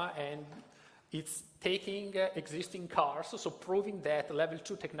Comma, and it's taking existing cars, so proving that level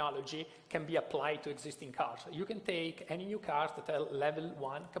 2 technology can be applied to existing cars. You can take any new cars that have level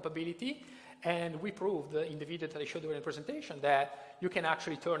 1 capability, and we proved in the video that I showed you in the presentation that you can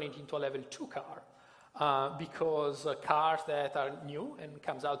actually turn it into a level 2 car because cars that are new and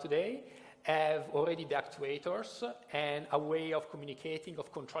comes out today have already the actuators and a way of communicating,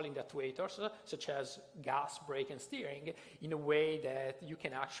 of controlling the actuators, such as gas, brake, and steering, in a way that you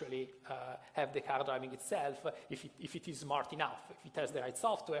can actually have the car driving itself if it is smart enough, if it has the right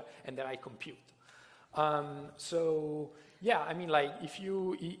software and the right compute. So, yeah, I mean, like, if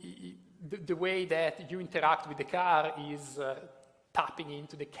you, the way that you interact with the car is tapping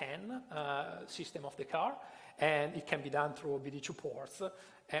into the CAN system of the car, and it can be done through OBD2 ports,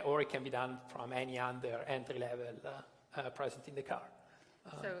 or it can be done from any other entry level present in the car.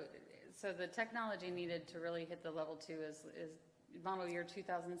 So the technology needed to really hit the level 2 is model year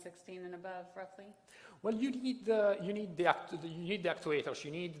 2016 and above, roughly? Well, you need the actuators,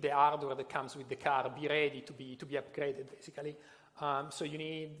 you need the hardware that comes with the car, be ready to be upgraded, basically. So you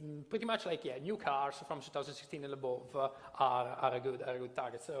need pretty much like, yeah, new cars from 2016 and above are a good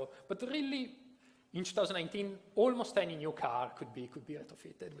target. So, but really, in 2019, almost any new car could be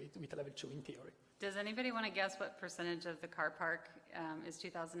retrofitted with level 2 in theory. Does anybody want to guess what percentage of the car park is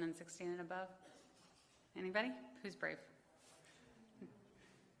 2016 and above? Anybody? Who's brave? 20%.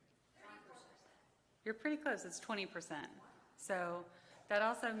 You're pretty close. It's 20%. So that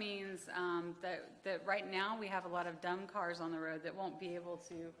also means that right now we have a lot of dumb cars on the road that won't be able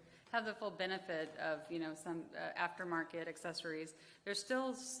to have the full benefit of, some aftermarket accessories. There's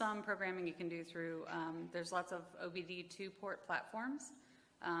still some programming you can do through, there's lots of OBD2 port platforms.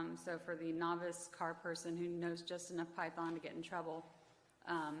 So for the novice car person who knows just enough Python to get in trouble,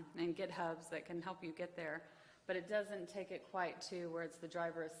 and GitHubs that can help you get there. But it doesn't take it quite to where it's the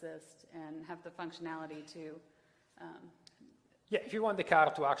driver assist and have the functionality to. Yeah, if you want the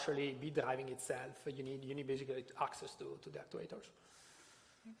car to actually be driving itself, you need basically access to the actuators.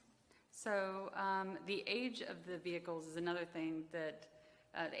 So the age of the vehicles is another thing that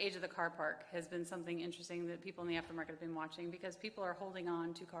the age of the car park has been something interesting that people in the aftermarket have been watching, because people are holding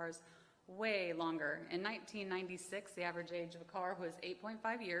on to cars way longer. In 1996, the average age of a car was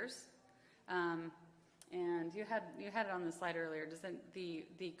 8.5 years. And you had it on the slide earlier. Does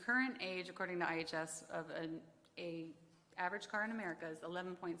the current age, according to IHS, of a average car in America is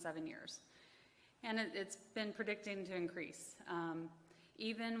 11.7 years, and it's been predicting to increase.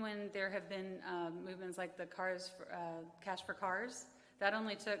 Even when there have been movements like the Cash for Cars, that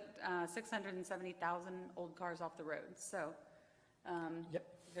only took 670,000 old cars off the road. So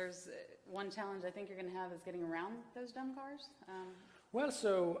there's one challenge I think you're going to have is getting around those dumb cars. Well,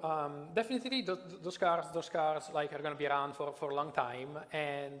 so definitely those cars like are going to be around for a long time,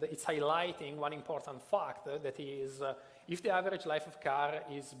 and it's highlighting one important fact that is if the average life of car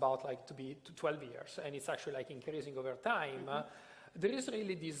is about like to 12 years, and it's actually like increasing over time. There is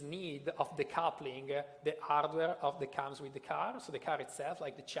really this need of decoupling the hardware that comes with the car, so the car itself,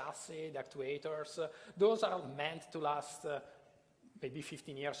 like the chassis, the actuators, those are meant to last maybe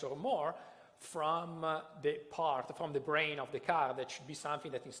 15 years or more, from the brain of the car. That should be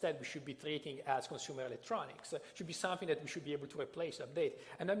something that instead we should be treating as consumer electronics. It should be something that we should be able to replace, update.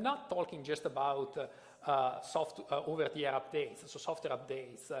 And I'm not talking just about over-the-air updates, so software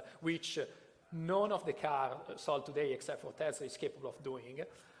updates, which none of the cars sold today except for Tesla is capable of doing.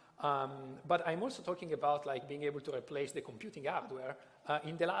 But I'm also talking about like being able to replace the computing hardware.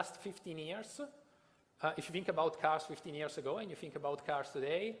 In the last 15 years, if you think about cars 15 years ago and you think about cars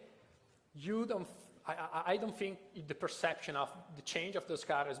today, I don't think the perception of the change of those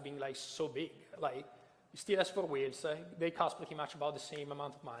cars as being like so big. Like, it still has four wheels. They cost pretty much about the same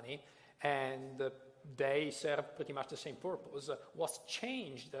amount of money, and they serve pretty much the same purpose. What's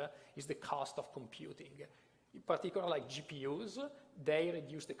changed is the cost of computing. In particular, like GPUs, they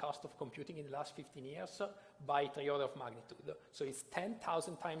reduced the cost of computing in the last 15 years by 3 orders of magnitude. So it's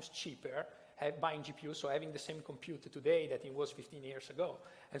 10,000 times cheaper buying GPUs, so having the same compute today that it was 15 years ago.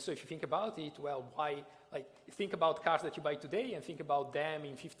 And so if you think about it, well, think about cars that you buy today and think about them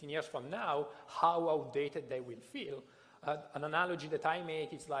in 15 years from now, how outdated they will feel. An analogy that I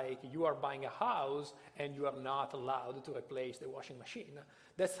make is like you are buying a house and you are not allowed to replace the washing machine.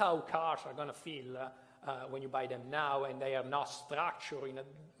 That's how cars are going to feel when you buy them now, and they are not structured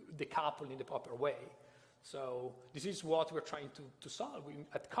decoupled in the proper way. So this is what we're trying to solve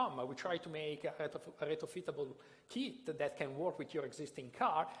at Comma. We try to make a retrofittable kit that can work with your existing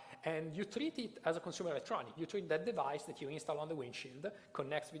car, and you treat it as a consumer electronic. You treat that device that you install on the windshield,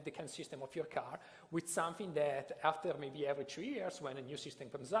 connects with the CAN system of your car, with something that after maybe every 2 years, when a new system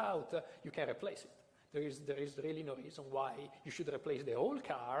comes out, you can replace it. There is really no reason why you should replace the whole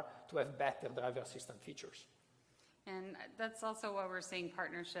car to have better driver assistant features. And that's also why we're seeing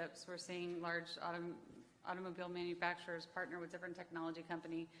partnerships. We're seeing large automobile manufacturers partner with different technology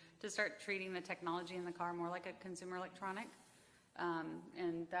company to start treating the technology in the car more like a consumer electronic.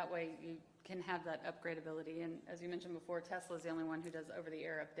 And that way you can have that upgradability. And as you mentioned before, Tesla is the only one who does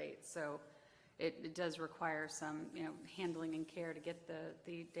over-the-air updates. So it does require some handling and care to get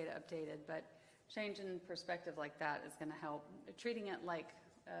the data updated. But change in perspective like that is going to help. Treating it like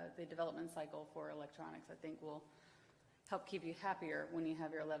the development cycle for electronics, I think, will help keep you happier when you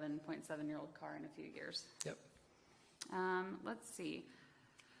have your 11.7-year-old car in a few years. Yep. Let's see.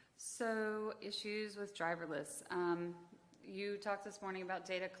 So issues with driverless. You talked this morning about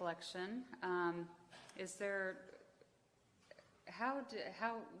data collection. Is there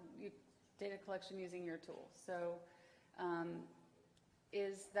data collection using your tool? So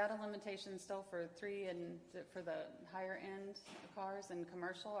is that a limitation still for for the higher end cars and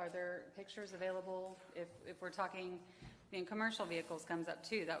commercial? Are there pictures available? If we're talking, commercial vehicles comes up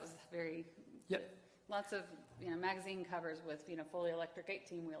too. That was very lots of magazine covers with fully electric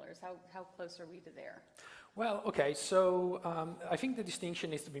 18-wheelers. How close are we to there? Well, okay. So I think the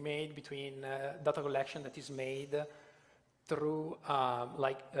distinction needs to be made between data collection that is made through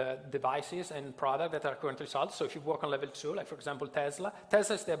devices and products that are currently sold. So if you work on level 2, like for example Tesla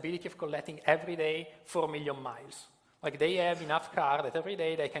has the ability of collecting every day 4 million miles. Like they have enough car that every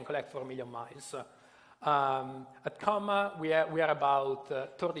day they can collect 4 million miles. At comma, we are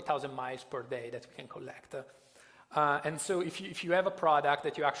about 30,000 miles per day that we can collect. And so if you have a product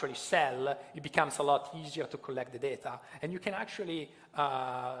that you actually sell, it becomes a lot easier to collect the data. And you can actually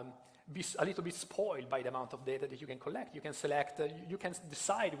be a little bit spoiled by the amount of data that you can collect. You can select, you can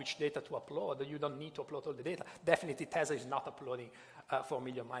decide which data to upload. You don't need to upload all the data. Definitely Tesla is not uploading 4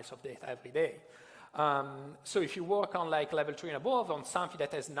 million miles of data every day. So if you work on like level 3 and above, on something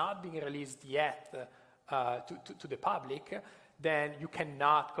that has not been released yet to the public, then you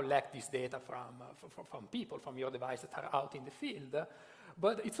cannot collect this data from people, from your devices that are out in the field.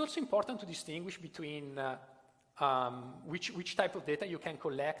 But it's also important to distinguish between which type of data you can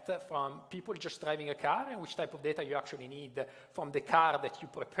collect from people just driving a car and which type of data you actually need from the car that you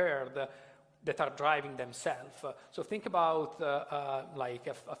prepared that are driving themselves. So think about like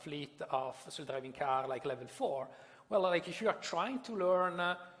a fleet of self-driving car like level 4. Well, like if you are trying to learn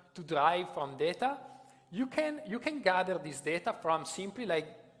to drive from data, you can gather this data from simply like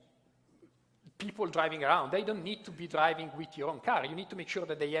people driving around. They don't need to be driving with your own car. You need to make sure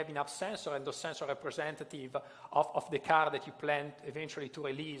that they have enough sensor and those sensors are representative of the car that you plan eventually to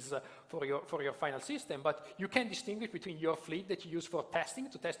release for your final system. But you can distinguish between your fleet that you use for testing,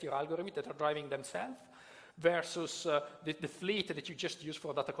 to test your algorithms that are driving themselves, versus the fleet that you just use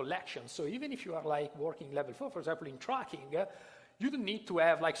for data collection. So even if you are like working level 4, for example, in tracking, you don't need to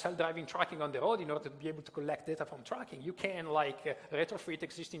have like self-driving tracking on the road in order to be able to collect data from tracking. You can like retrofit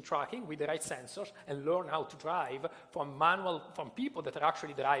existing tracking with the right sensors and learn how to drive from people that are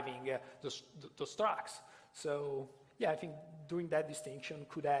actually driving those trucks. So yeah, I think doing that distinction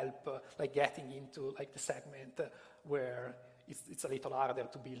could help like getting into like the segment where it's a little harder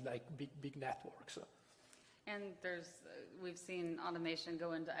to build like big networks. And we've seen automation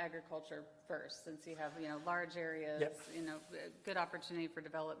go into agriculture first, since you have, large areas, Yep. Good opportunity for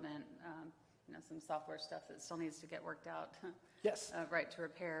development, some software stuff that still needs to get worked out. Yes. Right to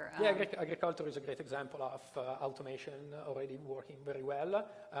repair. Yeah, agriculture is a great example of automation already working very well.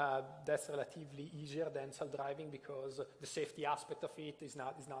 That's relatively easier than self-driving because the safety aspect of it is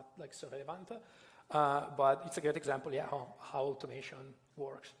not like so relevant. But it's a great example, yeah, how automation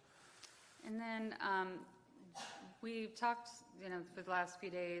works. And then we've talked, for the last few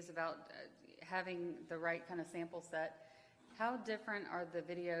days about having the right kind of sample set. How different are the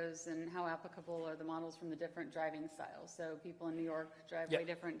videos and how applicable are the models from the different driving styles? So people in New York drive way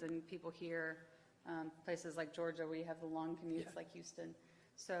different than people here. Places like Georgia where you have the long commutes like Houston.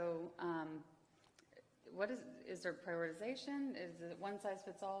 So is there prioritization? Is it one size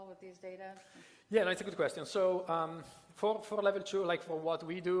fits all with these data? Yeah, no, it's a good question. So for level 2, like for what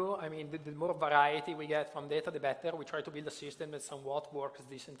we do, I mean, the more variety we get from data, the better. We try to build a system that somewhat works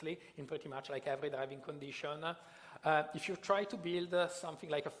decently in pretty much like every driving condition. If you try to build something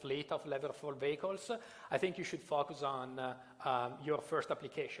like a fleet of level 4 vehicles, I think you should focus on your first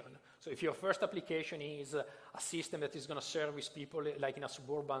application. So if your first application is a system that is going to service people like in a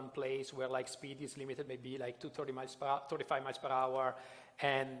suburban place where like speed is limited, maybe like to 35 miles per hour,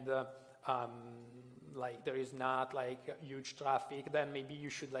 and like there is not like huge traffic, then maybe you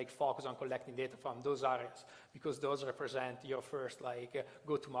should like focus on collecting data from those areas because those represent your first like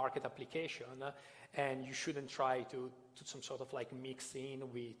go-to-market application, and you shouldn't try to some sort of like mix in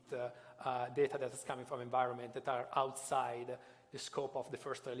with data that is coming from environment that are outside the scope of the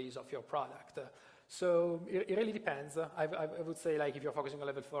first release of your product. So it really depends. I would say like if you're focusing on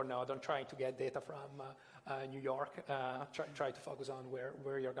level 4 now, don't try to get data from New York. Try to focus on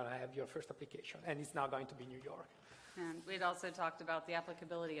where you're going to have your first application, and it's not going to be New York. And we'd also talked about the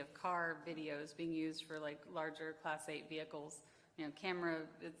applicability of car videos being used for like larger Class 8 vehicles. Camera,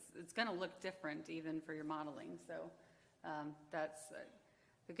 it's going to look different even for your modeling. So that's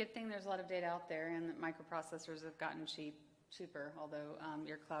the good thing. There's a lot of data out there, and that microprocessors have gotten cheaper, although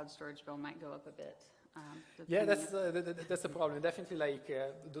your cloud storage bill might go up a bit. Yeah, that's the problem. Definitely, like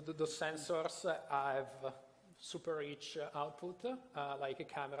those sensors have super rich output, like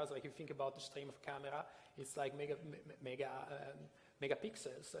cameras. Like if you think about the stream of camera, it's like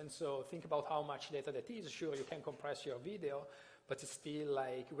megapixels, and so think about how much data that is. Sure, you can compress your video, but it's still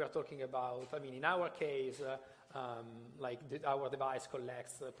like we're talking about. I mean, in our case. Our device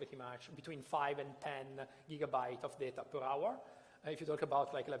collects pretty much between 5 and 10 gigabytes of data per hour. If you talk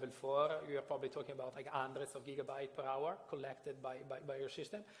about like level 4, you're probably talking about like hundreds of gigabytes per hour collected by your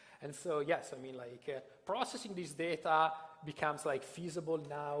system. And so, yes, I mean, like processing this data becomes like feasible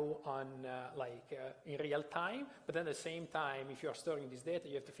now on in real time. But then at the same time, if you're storing this data,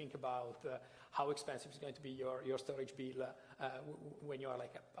 you have to think about how expensive is going to be your storage bill when you are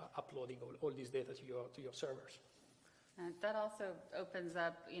like uploading all this data to your servers. That also opens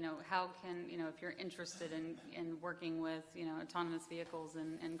up, how can, if you're interested in working with, autonomous vehicles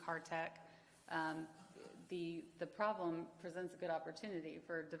and car tech, the problem presents a good opportunity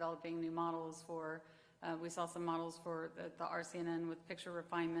for developing new models for, we saw some models for the RCNN with picture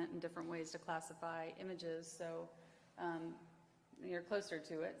refinement and different ways to classify images. So you're closer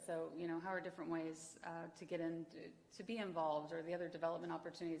to it. So, how are different ways to get in, to be involved, or the other development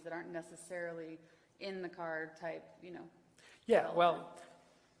opportunities that aren't necessarily in the car type, Yeah, well,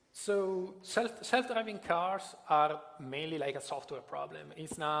 so self-driving cars are mainly like a software problem.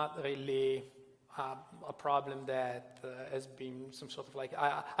 It's not really a problem that has been some sort of like,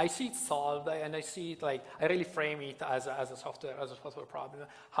 I see it solved, and I see it like, I really frame it as a software problem.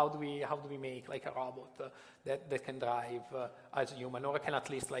 How do we make like a robot that can drive as a human, or can at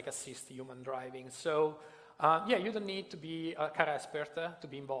least like assist human driving? So yeah, you don't need to be a car expert to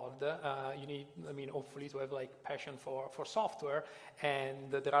be involved. You need, hopefully to have like passion for software,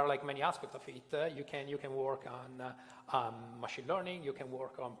 and there are like many aspects of it. You can work on machine learning. You can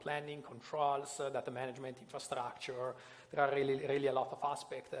work on planning, controls, data management, infrastructure. There are really a lot of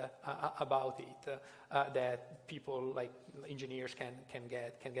aspects about it that people like engineers can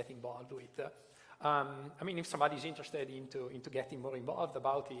get involved with. If somebody's interested into getting more involved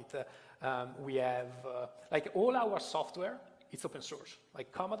about it, we have, like all our software, it's open source.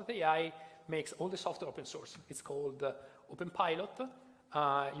 Like comma.ai makes all the software open source. It's called openpilot.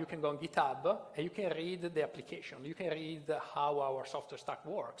 You can go on GitHub and you can read the application. You can read how our software stack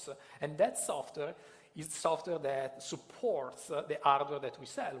works. And that software is the software that supports the hardware that we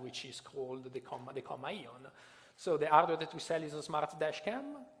sell, which is called the comma Ion. So the hardware that we sell is a smart dash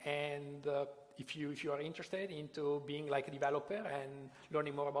cam, and if you are interested into being like a developer and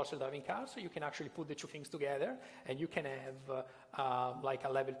learning more about self-driving cars, you can actually put the two things together, and you can have like a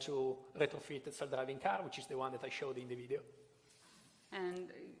level 2 retrofitted self-driving car, which is the one that I showed in the video.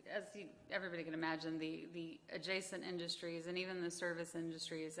 And as everybody can imagine, the adjacent industries and even the service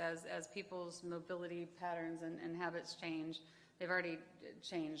industries, as people's mobility patterns and habits change, they've already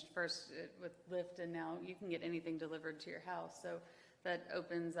changed first with Lyft, and now you can get anything delivered to your house. So that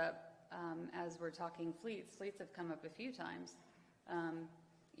opens up, as we're talking fleets have come up a few times.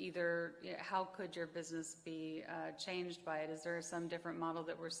 Either how could your business be changed by it? Is there some different model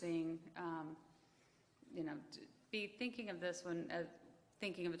that we're seeing, be thinking of this when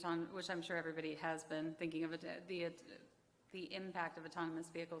thinking of autonomous, which I'm sure everybody has been thinking of the impact of autonomous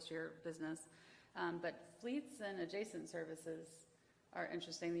vehicles to your business. But fleets and adjacent services are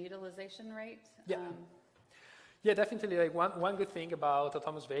interesting. The utilization rate. Yeah. Yeah, definitely. Like one good thing about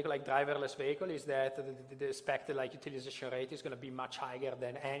autonomous vehicle, like driverless vehicle, is that the expected like utilization rate is going to be much higher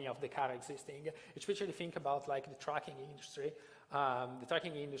than any of the car existing. Especially think about like the trucking industry. The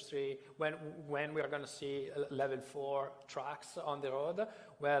trucking industry, when we are going to see level 4 trucks on the road,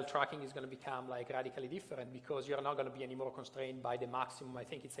 well, trucking is going to become like radically different, because you're not going to be any more constrained by the maximum, I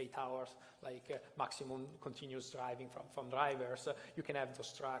think it's 8 hours, like maximum continuous driving from drivers. You can have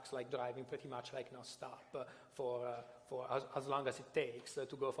those trucks like driving pretty much like non-stop for as long as it takes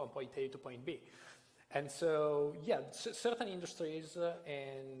to go from point A to point B. And so, yeah, certain industries,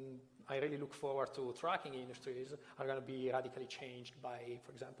 and I really look forward to trucking industries, are going to be radically changed by,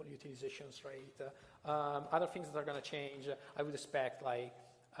 for example, utilization rate. Other things that are going to change, I would expect, like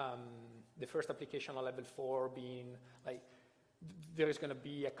the first application on level 4 being like, there is going to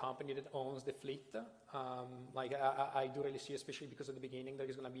be a company that owns the fleet. I do really see, especially because at the beginning, there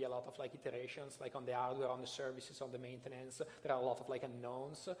is going to be a lot of like iterations, like on the hardware, on the services, on the maintenance. There are a lot of like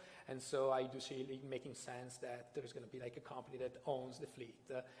unknowns. And so I do see it making sense that there is going to be like a company that owns the fleet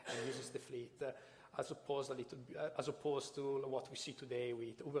and uses the fleet, as opposed to what we see today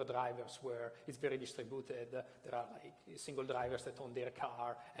with Uber drivers, where it's very distributed. There are like single drivers that own their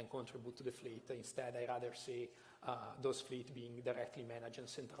car and contribute to the fleet. Instead, I rather see those fleets being directly managed and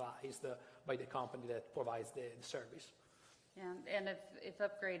centralized by the company that provides the service. Yeah, and if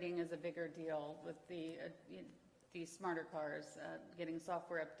upgrading is a bigger deal with the smarter cars, getting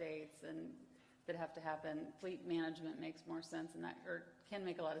software updates and that have to happen, fleet management makes more sense in that, or can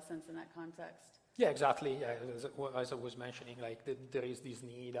make a lot of sense in that context. Yeah, exactly. Yeah, as I was mentioning, like there is this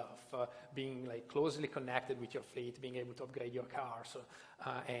need of being like closely connected with your fleet, being able to upgrade your cars,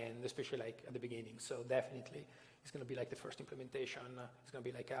 and especially like at the beginning. So definitely, it's going to be like the first implementation. It's going to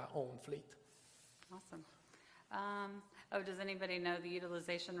be like our own fleet. Awesome. Does anybody know the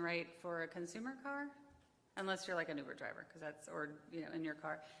utilization rate for a consumer car? Unless you're like an Uber driver, because that's, or in your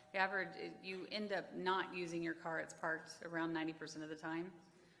car. The average, you end up not using your car. It's parked around 90% of the time.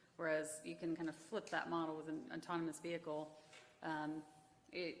 Whereas you can kind of flip that model with an autonomous vehicle.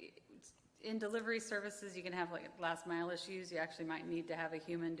 in delivery services, you can have like last mile issues. You actually might need to have a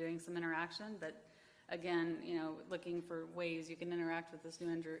human doing some interaction, but again, you know, looking for ways you can interact with this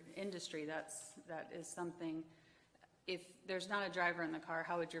new industry, that is something. If there's not a driver in the car,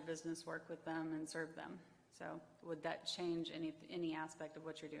 how would your business work with them and serve them? So would that change any aspect of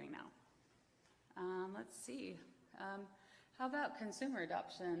what you're doing now? Let's see. How about consumer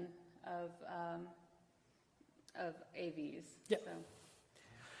adoption of AVs? Yeah. So.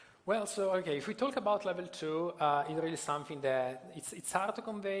 Well, so, okay, if we talk about level 2, it's really something that it's hard to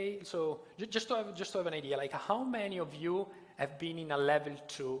convey. So just to have an idea, like how many of you have been in a level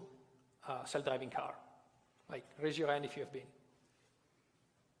 2 self-driving car? Like, raise your hand if you have been.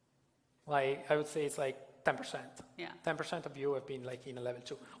 Like, I would say it's like 10%. Yeah. 10% of you have been like in a level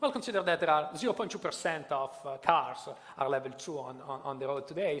 2. Well, consider that there are 0.2% of cars are level 2 on the road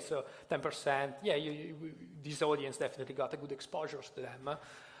today. So 10%, yeah, this audience definitely got a good exposure to them.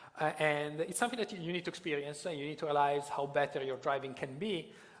 And it's something that you need to experience, and you need to realize how better your driving can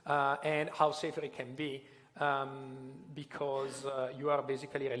be and how safer it can be. Because you are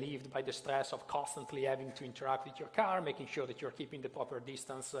basically relieved by the stress of constantly having to interact with your car, making sure that you're keeping the proper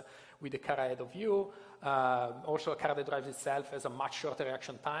distance with the car ahead of you. Also, a car that drives itself has a much shorter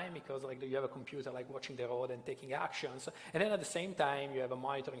reaction time because like you have a computer like watching the road and taking actions. And then at the same time, you have a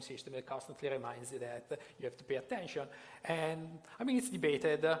monitoring system that constantly reminds you that you have to pay attention. And I mean, it's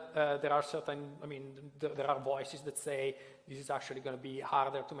debated. There are certain, there are voices that say this is actually going to be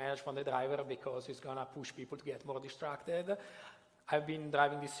harder to manage from the driver because it's going to push people to get more distracted. I've been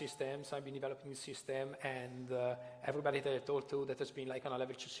driving these systems, I've been developing this system, and everybody that I talked to that has been like on a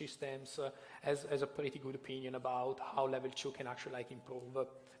level 2 systems has a pretty good opinion about how level 2 can actually like improve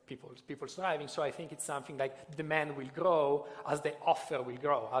people's driving. So I think it's something like demand will grow as the offer will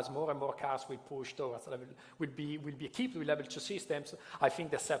grow, as more and more cars will push towards level, will be equipped with level 2 systems. I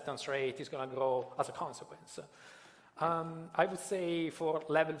think the acceptance rate is going to grow as a consequence. I would say for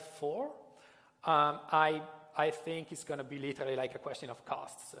level 4, I think it's going to be literally like a question of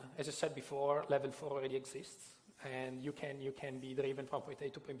costs. As I said before, level 4 already exists, and you can be driven from point A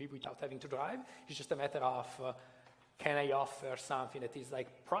to point B without having to drive. It's just a matter of can I offer something that is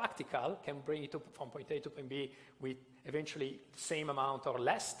like practical, can bring it from point A to point B with eventually the same amount or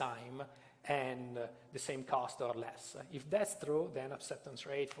less time and the same cost or less. If that's true, then acceptance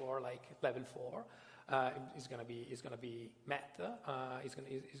rate for like level 4 is going to be met. Is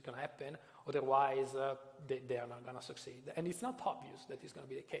going to happen. Otherwise, they are not going to succeed. And it's not obvious that it's going to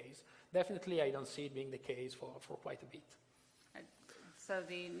be the case. Definitely, I don't see it being the case for quite a bit. So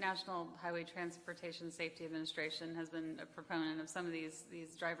the National Highway Transportation Safety Administration has been a proponent of some of these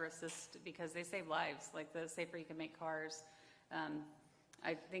driver assist because they save lives. Like the safer you can make cars.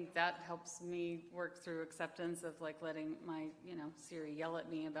 I think that helps me work through acceptance of like letting my Siri yell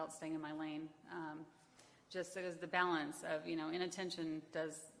at me about staying in my lane. Just because the balance of inattention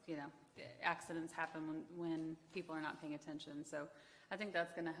does accidents happen when people are not paying attention. So I think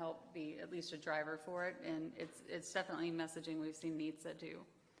that's going to help be at least a driver for it, and it's definitely messaging we've seen needs that do.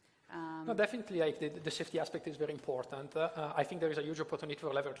 No, definitely, like the safety aspect is very important. I think there is a huge opportunity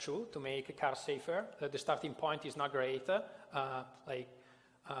for level 2 to make cars safer. The starting point is not great.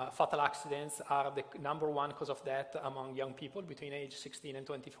 Fatal accidents are the #1 cause of death among young people between age 16 and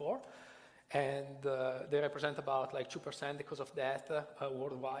 24. And they represent about like 2% the cause of death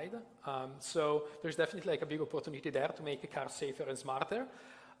worldwide. So there's definitely like a big opportunity there to make a car safer and smarter.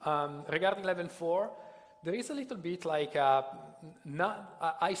 Regarding level 4, there is a little bit like,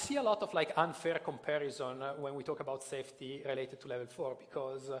 I see a lot of like unfair comparison when we talk about safety related to level 4,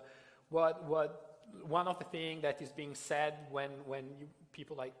 because one of the things that is being said when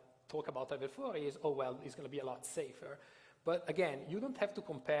people like talk about level 4 is, oh, well, it's going to be a lot safer. But again, you don't have to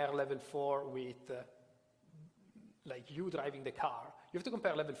compare level 4 with like you driving the car. You have to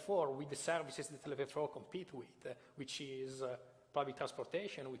compare level 4 with the services that level 4 compete with, which is public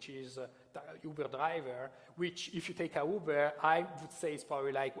transportation, which is Uber driver, which if you take a Uber, I would say it's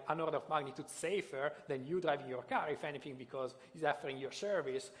probably like an order of magnitude safer than you driving your car, if anything, because he's offering your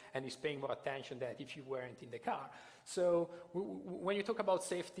service and he's paying more attention than if you weren't in the car. So when you talk about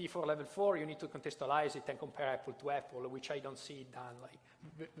safety for level 4, you need to contextualize it and compare apple to apple, which I don't see done like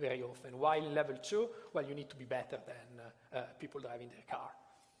very often. While in level 2, well, you need to be better than people driving their car.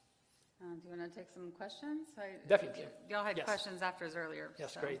 Do you want to take some questions? Definitely. Y'all had questions after us earlier.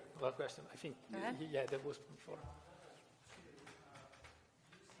 Yes, so. Great. A lot of questions. I think, yeah, that was before.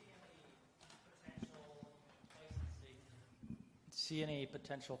 See any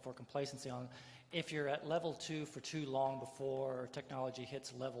potential for complacency on if you're at level 2 for too long before technology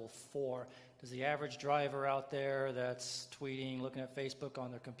hits level 4? Does the average driver out there that's tweeting, looking at Facebook on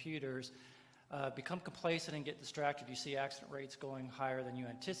their computers, become complacent and get distracted? You see accident rates going higher than you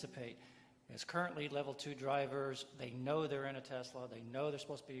anticipate. As currently level 2 drivers, they know they're in a Tesla, they know they're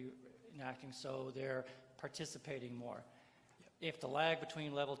supposed to be enacting, so they're participating more. If the lag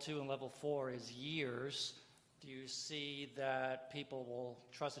between level 2 and level 4 is years, do you see that people will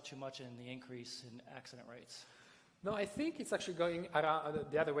trust it too much in the increase in accident rates? No, I think it's actually going around,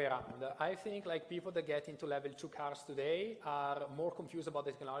 the other way around. I think like people that get into level 2 cars today are more confused about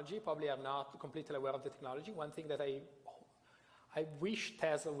the technology, probably are not completely aware of the technology. One thing that I wish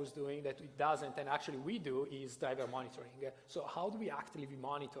Tesla was doing that it doesn't, and actually we do, is driver monitoring. So how do we actively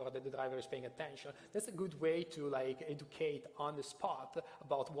monitor that the driver is paying attention? That's a good way to like educate on the spot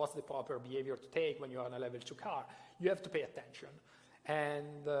about what's the proper behavior to take when you're on a level 2 car. You have to pay attention.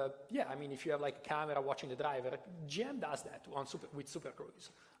 And yeah, I mean, if you have like a camera watching the driver, GM does that with Super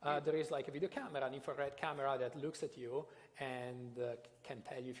Cruise. There is like a video camera, an infrared camera that looks at you and can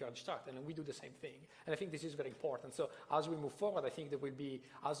tell you if you're distracted, and we do the same thing. And I think this is very important. So as we move forward, I think there will be,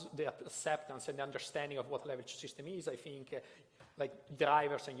 as the acceptance and the understanding of what a level 2 system is, I think like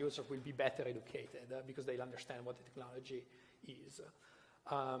drivers and users will be better educated because they'll understand what the technology is.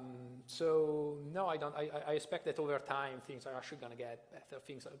 So no, I don't. I expect that over time things are actually going to get better.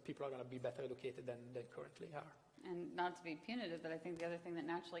 People are going to be better educated than currently are. And not to be punitive, but I think the other thing that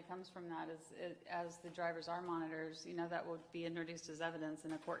naturally comes from that is as the drivers are monitors, you know, that would be introduced as evidence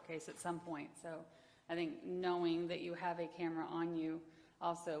in a court case at some point. So I think knowing that you have a camera on you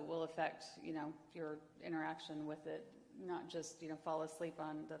also will affect, you know, your interaction with it, not just, you know, fall asleep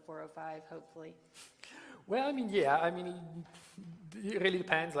on the 405, hopefully. Well, I mean, yeah, I mean, it really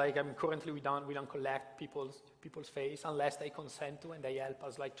depends. Like, I mean, currently we don't collect people's face unless they consent to, and they help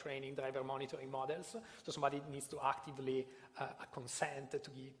us like training driver monitoring models. So somebody needs to actively consent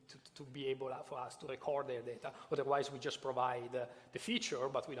to be able for us to record their data. Otherwise, we just provide the feature,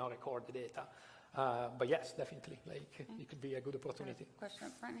 but we don't record the data. But yes, definitely, like it could be a good opportunity. Question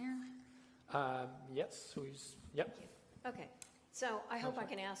up front here. Yes, who is? Yep. Okay, so I hope I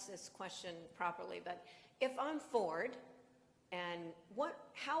can ask this question properly, but if I'm Ford, and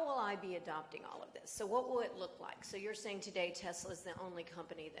how will I be adopting all of this? So what will it look like? So you're saying today Tesla is the only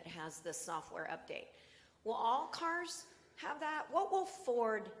company that has this software update. Will all cars have that? What will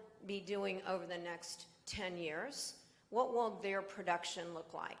Ford be doing over the next 10 years? What will their production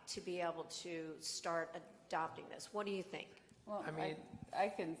look like to be able to start adopting this? What do you think? Well, I mean, I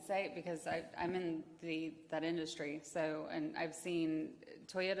can say it because I'm in that industry. So, and I've seen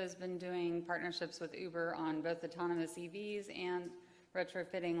Toyota's been doing partnerships with Uber on both autonomous EVs and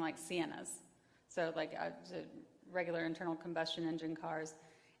retrofitting like Siennas. So like regular internal combustion engine cars.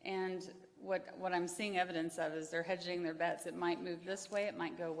 And what I'm seeing evidence of is they're hedging their bets. It might move this way. It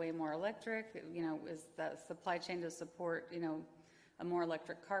might go way more electric. You know, is the supply chain to support, you know, a more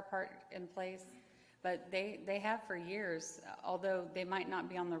electric car part in place? But they have for years, although they might not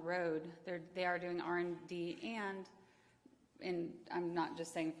be on the road, they are doing R&D and I'm not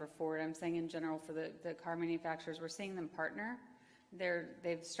just saying for Ford, I'm saying in general for the car manufacturers, we're seeing them partner.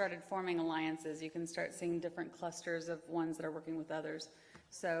 They've started forming alliances. You can start seeing different clusters of ones that are working with others.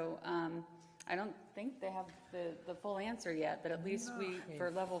 So I don't think they have the full answer yet, but at least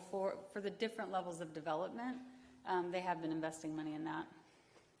for level 4, for the different levels of development, they have been investing money in that.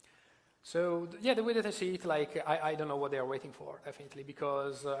 So yeah, the way that I see it, like I don't know what they are waiting for, definitely,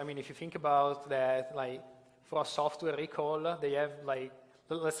 because I mean, if you think about that, like for a software recall, they have like,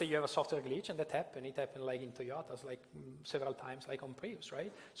 let's say you have a software glitch and it happened like in Toyotas, like several times, like on Prius,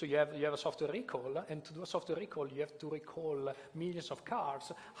 right? So you have a software recall, and to do a software recall, you have to recall millions of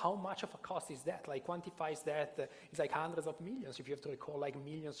cars. How much of a cost is that? Like quantifies that, it's like hundreds of millions if you have to recall like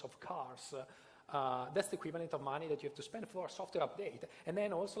millions of cars. That's the equivalent of money that you have to spend for a software update. And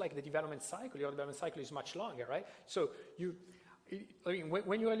then also like the development cycle, your development cycle is much longer, right? So I mean,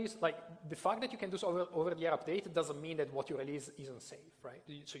 when you release, like the fact that you can do over-the-air update doesn't mean that what you release isn't safe, right?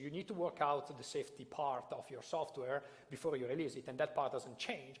 So you need to work out the safety part of your software before you release it, and that part doesn't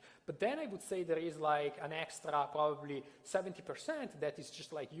change. But then I would say there is like an extra probably 70% that is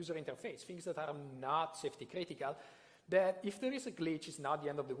just like user interface, things that are not safety critical, that if there is a glitch, it's not the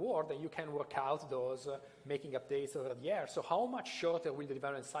end of the world, and you can work out those making updates over the air. So how much shorter will the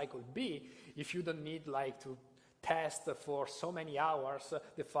development cycle be if you don't need like to test for so many hours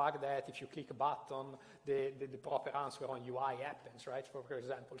the fact that if you click a button, the proper answer on UI happens, right, for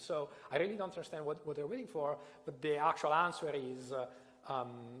example. So I really don't understand what they're waiting for, but the actual answer is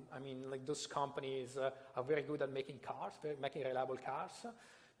I mean, like those companies are very good at making cars, making reliable cars.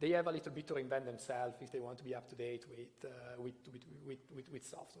 They have a little bit to reinvent themselves if they want to be up to date with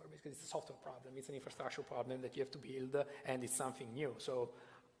software, because it's a software problem. It's an infrastructure problem that you have to build, and it's something new. So,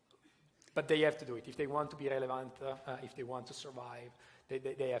 but they have to do it if they want to be relevant. If they want to survive,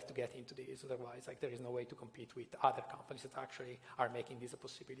 they have to get into this. Otherwise, like there is no way to compete with other companies that actually are making this a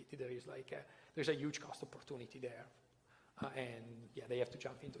possibility. There is like there's a huge cost opportunity there, and yeah, they have to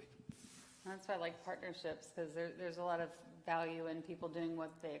jump into it. That's why I like partnerships, because there's a lot of value in people doing what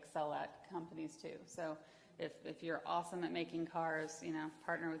they excel at, companies too. So if you're awesome at making cars, you know,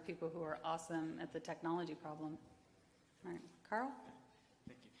 partner with people who are awesome at the technology problem. All right, Carl?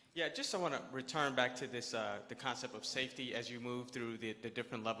 Thank you. Yeah, just I want to return back to this, the concept of safety as you move through the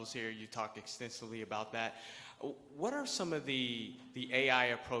different levels here. You talked extensively about that. What are some of the AI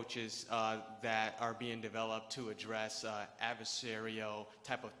approaches that are being developed to address adversarial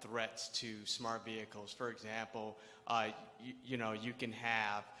type of threats to smart vehicles? For example, you know, you can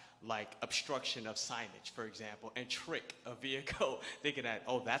have like obstruction of signage, for example, and trick a vehicle thinking that,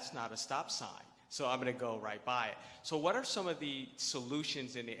 oh, that's not a stop sign, so I'm going to go right by it. So what are some of the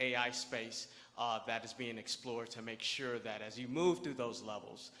solutions in the AI space that is being explored to make sure that as you move through those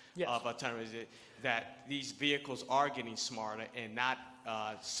levels of autonomy, that these vehicles are getting smarter and not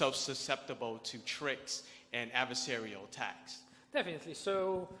so susceptible to tricks and adversarial attacks? Definitely.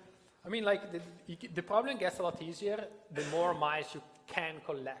 So, I mean, like the problem gets a lot easier the more miles you can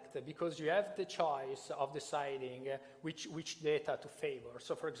collect, because you have the choice of deciding which data to favor.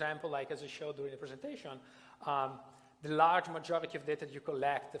 So, for example, like as I showed during the presentation, the large majority of data that you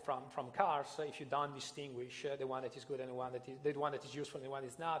collect from cars, if you don't distinguish the one that is good and the one that is useful and the one that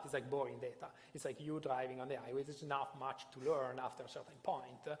is not, it's like boring data. It's like you driving on the highway. There's not much to learn after a certain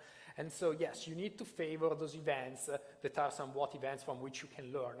point. And so, yes, you need to favor those events that are somewhat events from which you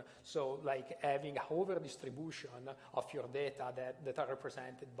can learn. So, like having a over distribution of your data that are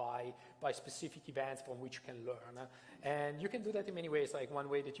represented by specific events from which you can learn. And you can do that in many ways. Like one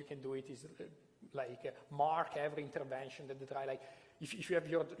way that you can do it is like mark every intervention that the driver, like if you have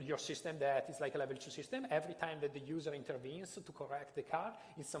your system that is like a level 2 system, every time that the user intervenes to correct the car,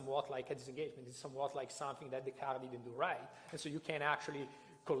 it's somewhat like a disengagement. It's somewhat like something that the car didn't do right. And so you can actually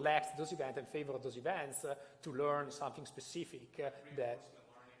collect those events and favor those events to learn something specific that...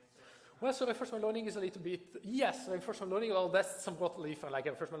 Well, so reinforcement learning is a little bit, yes, reinforcement learning, well, that's somewhat different, like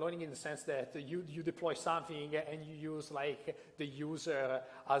reinforcement learning in the sense that you deploy something and you use like the user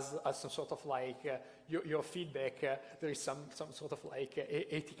as some sort of like your feedback. There is some sort of like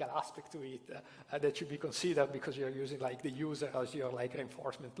ethical aspect to it that should be considered, because you're using like the user as your like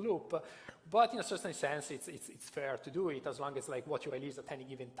reinforcement loop. But in a certain sense, it's fair to do it as long as like what you release at any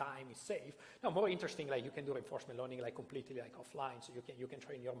given time is safe. Now, more interesting, like you can do reinforcement learning like completely like offline. So you can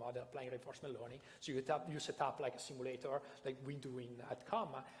train your model applying reinforcement learning. So you set up like a simulator, like we do at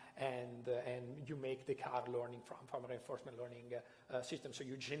comma, and you make the car learning from a reinforcement learning system. So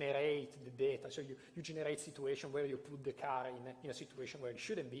you generate the data. So you generate situation where you put the car in a situation where it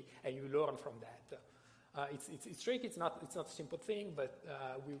shouldn't be, and you learn from that. It's tricky. It's not a simple thing, but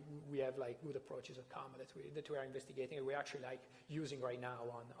we have like good approaches at comma that we are investigating, and we're actually like using right now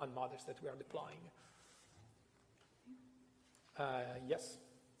on models that we are deploying. Yes.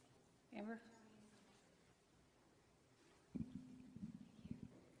 Amber?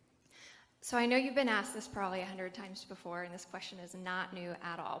 So I know you've been asked this probably 100 times before, and this question is not new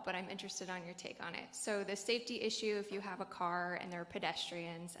at all, but I'm interested on your take on it. So the safety issue, if you have a car and there are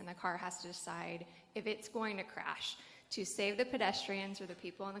pedestrians and the car has to decide if it's going to crash to save the pedestrians or the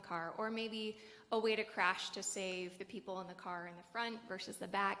people in the car, or maybe a way to crash to save the people in the car in the front versus the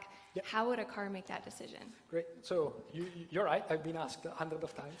back, yep. How would a car make that decision? Great. So you're right. I've been asked hundreds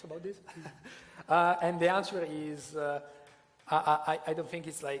of times about this. And the answer is I don't think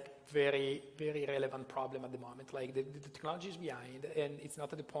it's like very, very relevant problem at the moment. Like the technology is behind, and it's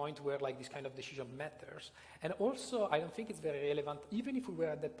not at the point where like this kind of decision matters. And also, I don't think it's very relevant. Even if we were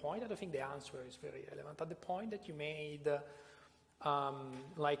at that point, I don't think the answer is very relevant. At the point that you made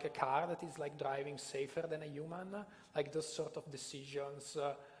like a car that is like driving safer than a human, like those sort of decisions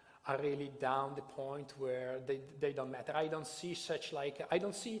are really down the point where they don't matter. I don't see such like, I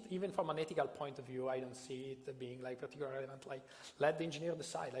don't see it even from an ethical point of view, I don't see it being like particularly relevant. Like let the engineer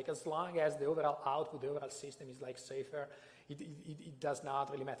decide, like as long as the overall output, the overall system is like safer, it does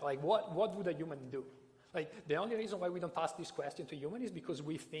not really matter. Like what would a human do? Like the only reason why we don't ask this question to human is because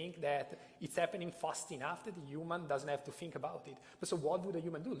we think that it's happening fast enough that the human doesn't have to think about it. But so what would a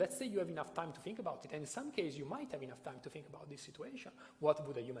human do? Let's say you have enough time to think about it. And in some cases, you might have enough time to think about this situation. What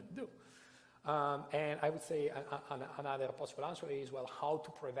would a human do? And I would say another possible answer is, well, how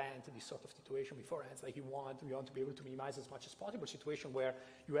to prevent this sort of situation beforehand. It's like you want to be able to minimize as much as possible situation where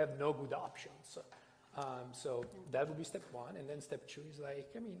you have no good options. So that would be step one, and then step two is like,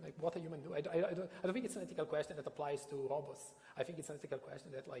 I mean, like what a human do. I don't think it's an ethical question that applies to robots. I think it's an ethical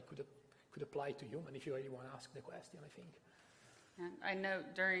question that like could apply to human if you really want to ask the question, I think. And I know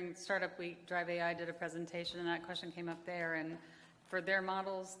during Startup Week, Drive AI did a presentation, and that question came up there. And for their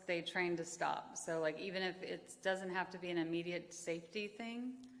models, they train to stop. So like even if it doesn't have to be an immediate safety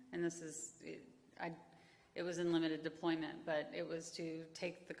thing, and this is, it was in limited deployment, but it was to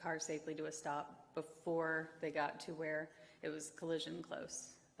take the car safely to a stop before they got to where it was collision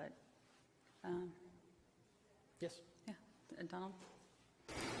close. But yes. Yeah, Donald.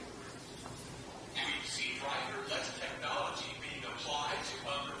 We see driverless technology being applied to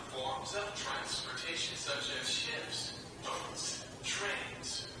other forms of transportation, such as ships, boats,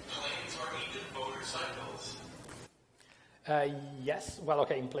 trains, planes, or even motorcycles. Yes. Well,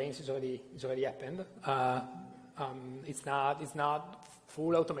 okay. In planes, it's already happened. It's not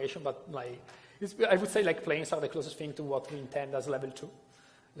full automation, but like I would say like planes are the closest thing to what we intend as level two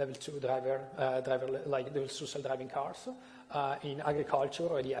driver like the self-driving cars. In agriculture,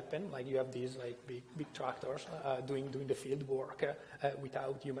 already happened. Like you have these like big tractors doing the field work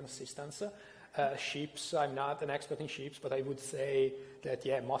without human assistance. Ships, I'm not an expert in ships, but I would say that,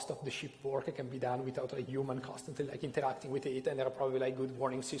 yeah, most of the ship work can be done without a human constantly like interacting with it, and there are probably like good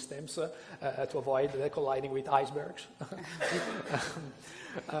warning systems to avoid colliding with icebergs.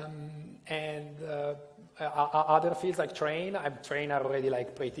 Other fields like train are already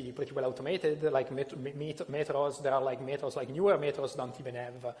like pretty well automated. Like metros, there are like metros, like newer metros don't even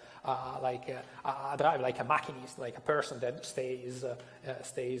have a driver, like a machinist, like a person that stays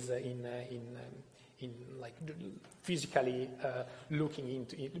in like physically looking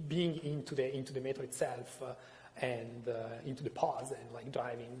into the metro itself. And into the pods and like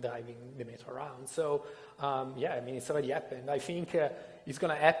driving the metro around. So yeah, I mean it's already happened. I think it's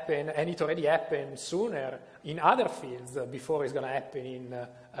going to happen, and it already happened sooner in other fields before it's going to happen in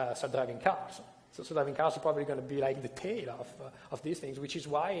self-driving cars. So self-driving cars are probably going to be like the tail of these things, which is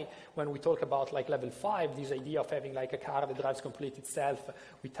why when we talk about like level 5, this idea of having like a car that drives completely itself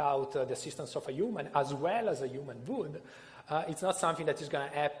without the assistance of a human, as well as a human would. It's not something that is going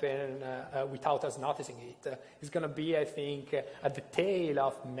to happen without us noticing it. It's going to be, I think, at the tail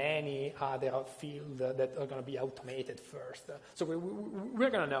of many other fields that are going to be automated first. So we're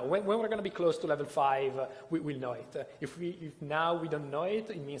going to know. When we're going to be close to level 5, we'll know it. If now we don't know it,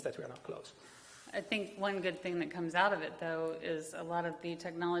 it means that we're not close. I think one good thing that comes out of it, though, is a lot of the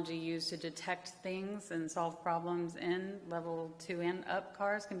technology used to detect things and solve problems in level 2 and up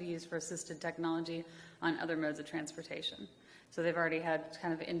cars can be used for assisted technology on other modes of transportation. So they've already had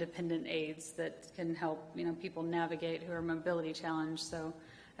kind of independent aids that can help, people navigate who are mobility challenged. So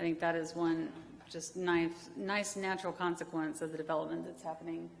I think that is one just nice natural consequence of the development that's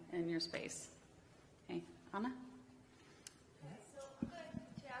happening in your space. Okay, Anna? So I'm going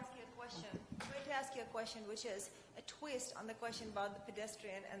to ask you a question which is a twist on the question about the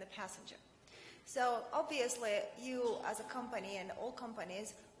pedestrian and the passenger. So obviously you as a company and all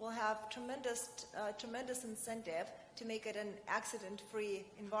companies will have tremendous incentive to make it an accident-free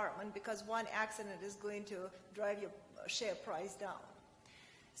environment, because one accident is going to drive your share price down.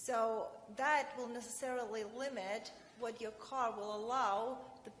 So that will necessarily limit what your car will allow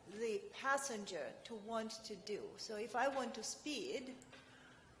the passenger to want to do. So if I want to speed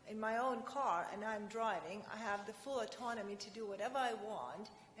in my own car and I'm driving, I have the full autonomy to do whatever I want,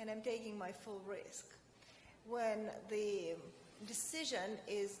 and I'm taking my full risk. When the decision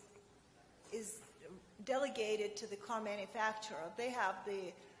is delegated to the car manufacturer, they have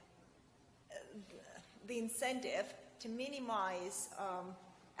the incentive to minimize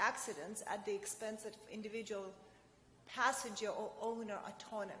accidents at the expense of individual passenger or owner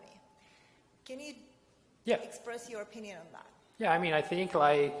autonomy. Can you express your opinion on that? Yeah, I mean, I think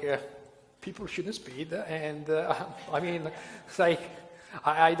like people shouldn't speed, and I mean, it's like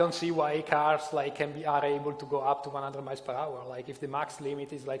I don't see why cars like are able to go up to 100 miles per hour. Like if the max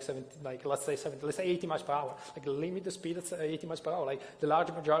limit is like 70, like let's say 80 miles per hour, like limit the speed at 80 miles per hour. Like the large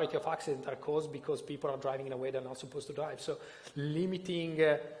majority of accidents are caused because people are driving in a way they're not supposed to drive. So limiting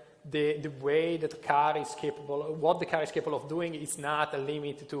the way that the car is capable, what the car is capable of doing, is not a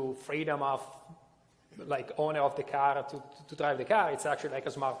limit to freedom of like owner of the car to drive the car. It's actually like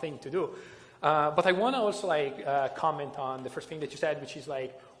a smart thing to do. But I want to also like comment on the first thing that you said, which is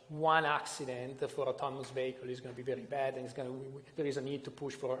like one accident for autonomous vehicle is going to be very bad, and there is a need to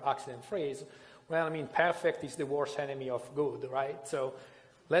push for accident freeze. Well, I mean, perfect is the worst enemy of good, right? So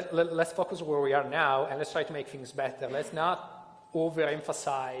let's focus where we are now, and let's try to make things better. Let's not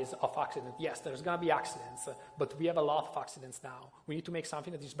overemphasize of accidents. Yes, there's going to be accidents, but we have a lot of accidents now. We need to make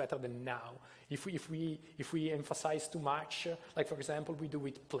something that is better than now. If we emphasize too much, like for example we do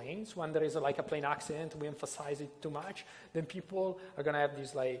with planes, when there is like a plane accident, we emphasize it too much, then people are going to have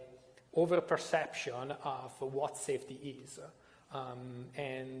this like over-perception of what safety is.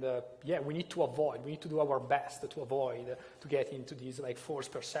 Yeah, we need to do our best to avoid to get into this like false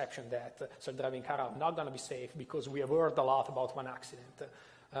perception that self-driving cars are not going to be safe because we have heard a lot about one accident.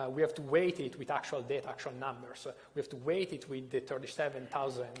 We have to weight it with actual data, actual numbers. We have to weight it with the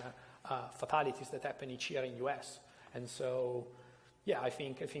 37,000 fatalities that happen each year in US. And so, yeah, I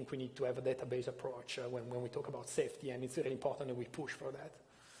think we need to have a database approach when we talk about safety, and it's really important that we push for that.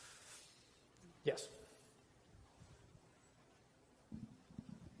 Yes.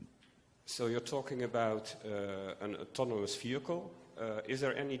 So you're talking about an autonomous vehicle. Is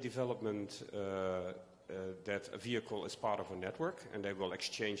there any development that a vehicle is part of a network and they will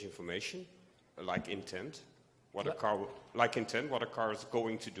exchange information, like intent? What a car is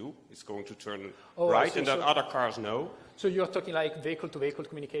going to do, it's going to turn right, and that other cars know. So you're talking like vehicle-to-vehicle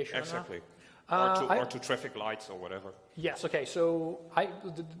communication? Exactly. Or to traffic lights or whatever. Yes, okay, so I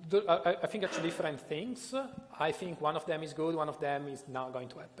think that's different things. I think one of them is good, one of them is not going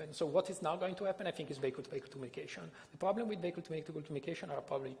to happen. So what is not going to happen, I think, is vehicle-to-vehicle communication. The problem with vehicle-to-vehicle communication are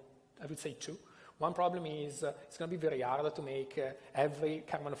probably, I would say, two. One problem is it's going to be very hard to make every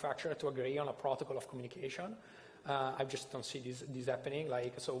car manufacturer to agree on a protocol of communication. I just don't see this happening.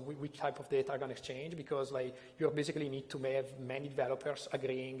 Like, so which type of data are going to exchange? Because like you basically need to have many developers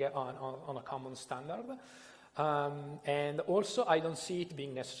agreeing on a common standard. And also, I don't see it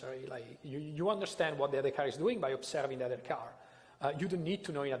being necessary. Like you understand what the other car is doing by observing the other car. You don't need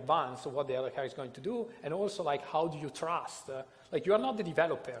to know in advance what the other car is going to do, and also like how do you trust? Like you are not the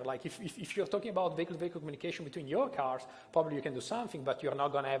developer. Like if you're talking about vehicle-to-vehicle communication between your cars, probably you can do something, but you're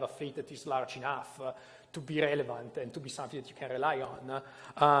not going to have a fleet that is large enough to be relevant and to be something that you can rely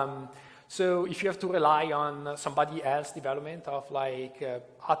on. So if you have to rely on somebody else's development of like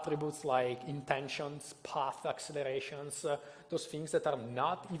attributes like intentions, path accelerations, those things that are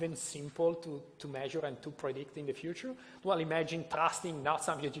not even simple to measure and to predict in the future, well, imagine trusting not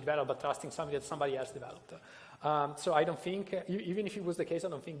something that you developed, but trusting something that somebody else developed. So I don't think, even if it was the case, I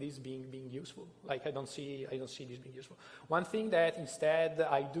don't think this being useful. Like I don't see this being useful. One thing that instead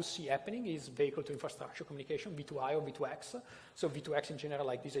I do see happening is vehicle to infrastructure communication, V2I or V2X. So V2X in general,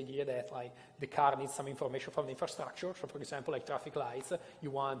 like this idea that like the car needs some information from the infrastructure. So for example, like traffic lights, you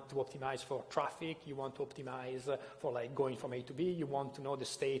want to optimize for traffic, you want to optimize for like going from A to B, you want to know the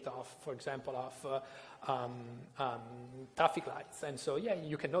state of, for example, of traffic lights. And so, yeah,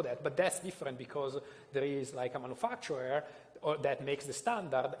 you can know that, but that's different because there is like a manufacturer that makes the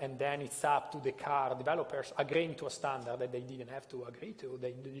standard, and then it's up to the car developers agreeing to a standard that they didn't have to agree to,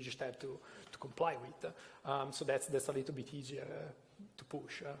 they just have to comply with. So that's a little bit easier to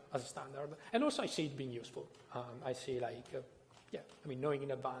push as a standard. And also I see it being useful. I see like, I mean, knowing in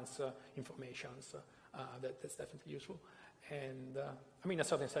advance informations, that's definitely useful. And I mean, in a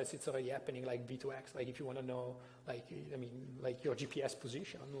certain sense, it's already happening, like V2X. Like, if you want to know, like, I mean, like your GPS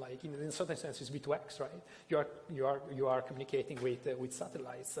position, like in a certain sense, it's V2X, right? You are communicating with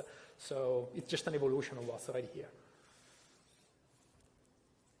satellites. So it's just an evolution of what's already here.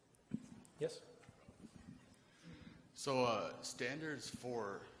 Yes. So standards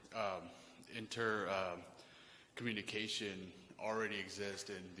for communication already exist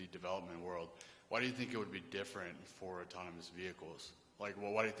in the development world. Why do you think it would be different for autonomous vehicles? Like,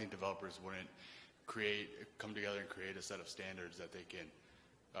 well, why do you think developers wouldn't come together and create a set of standards that they can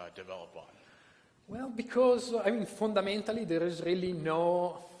develop on? Well, because, I mean, fundamentally, there is really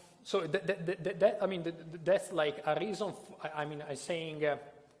no... So, that's like a reason, I'm saying,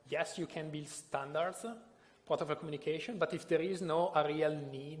 yes, you can build standards, protocol communication, but if there is no a real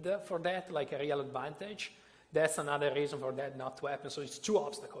need for that, like a real advantage, that's another reason for that not to happen. So it's two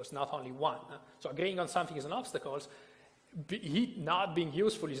obstacles, not only one. So agreeing on something is an obstacle. It not being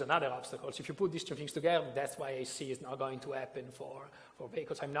useful is another obstacle. So if you put these two things together, that's why I see it's not going to happen for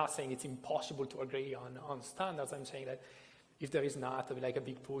vehicles. I'm not saying it's impossible to agree on standards. I'm saying that if there is not like a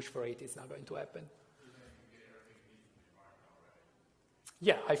big push for it, it's not going to happen.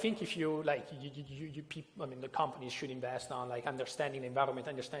 Yeah, I think if you like, the companies should invest on like understanding the environment,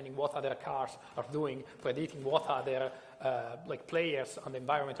 understanding what other cars are doing, predicting what other like players on the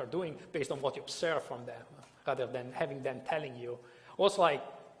environment are doing based on what you observe from them, rather than having them telling you. Also, like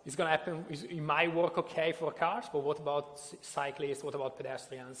it's going to happen. It might work okay for cars, but what about cyclists? What about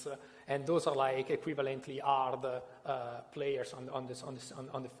pedestrians? And those are like equivalently hard players on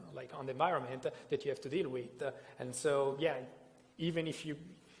the environment that you have to deal with. And so, yeah, even if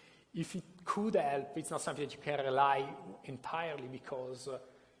it could help, it's not something that you can rely entirely because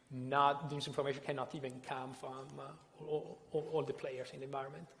this information cannot even come from all the players in the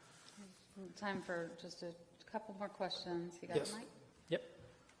environment. Time for just a couple more questions. You got Yes. a mic? Yep.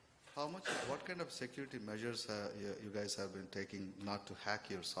 What kind of security measures you guys have been taking not to hack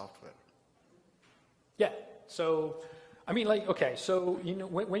your software? Yeah. So, I mean, like, okay. So,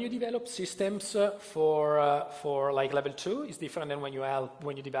 when you develop systems for like level 2, it's different than when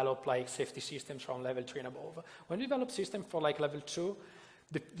you develop like safety systems from level 3 and above. When you develop systems for like level 2,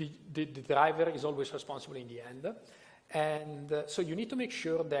 the driver is always responsible in the end. And so you need to make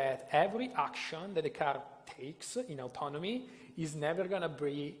sure that every action that the car takes in autonomy is never going to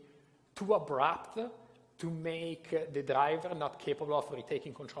be too abrupt to make the driver not capable of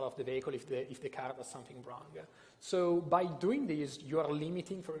retaking control of the vehicle if the car does something wrong. So by doing this, you are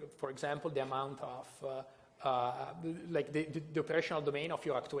limiting, for example, the amount of like the operational domain of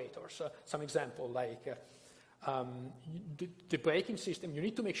your actuators. Some example, like the braking system, you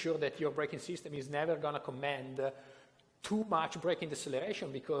need to make sure that your braking system is never going to command too much braking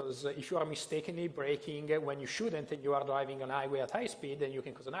deceleration, because if you are mistakenly braking when you shouldn't and you are driving on a highway at high speed, then you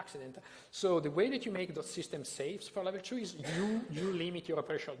can cause an accident. So the way that you make those systems safe for level 2 is you limit your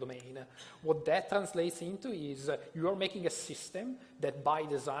operational domain. What that translates into is you are making a system that by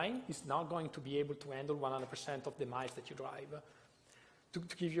design is not going to be able to handle 100% of the miles that you drive. To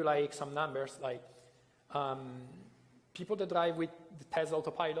give you like some numbers, like people that drive with the Tesla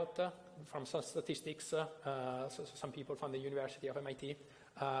autopilot, from some statistics, so some people from the University of MIT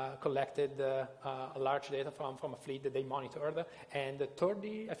collected large data from a fleet that they monitored, and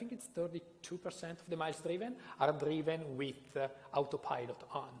I think it's 32% of the miles driven are driven with autopilot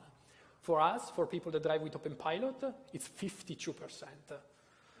on. For us, for people that drive with openpilot, it's 52%.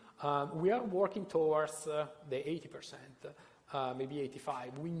 We are working towards the 80%. Maybe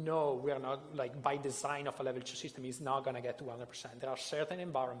 85. We know we are not, like, by design of a level 2 system is not going to get to 100%. There are certain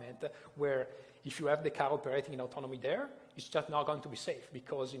environments where if you have the car operating in autonomy there, it's just not going to be safe,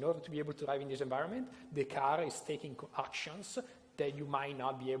 because in order to be able to drive in this environment, the car is taking actions that you might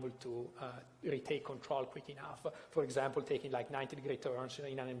not be able to retake control quick enough. For example, taking like 90-degree turns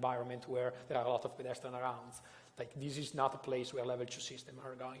in an environment where there are a lot of pedestrians around. Like, this is not a place where level 2 systems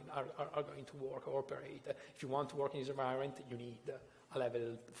are going to work or operate. If you want to work in this environment, you need a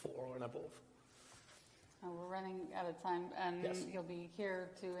level 4 or above. We're running out of time, and Yes. you'll be here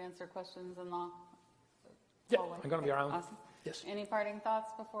to answer questions in the hallway. I'm going to be around. Awesome. Yes. Any parting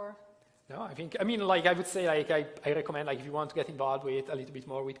thoughts before? No, I would say, like, I recommend, like, if you want to get involved with a little bit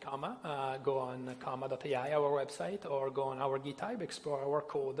more with Comma, go on comma.ai, our website, or go on our GitHub, explore our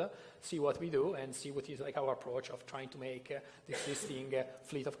code, see what we do, and see what is like our approach of trying to make the existing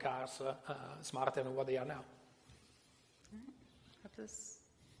fleet of cars smarter than what they are now. All right. Hope this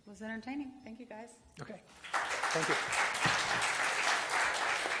was entertaining. Thank you, guys. Okay. Thank you.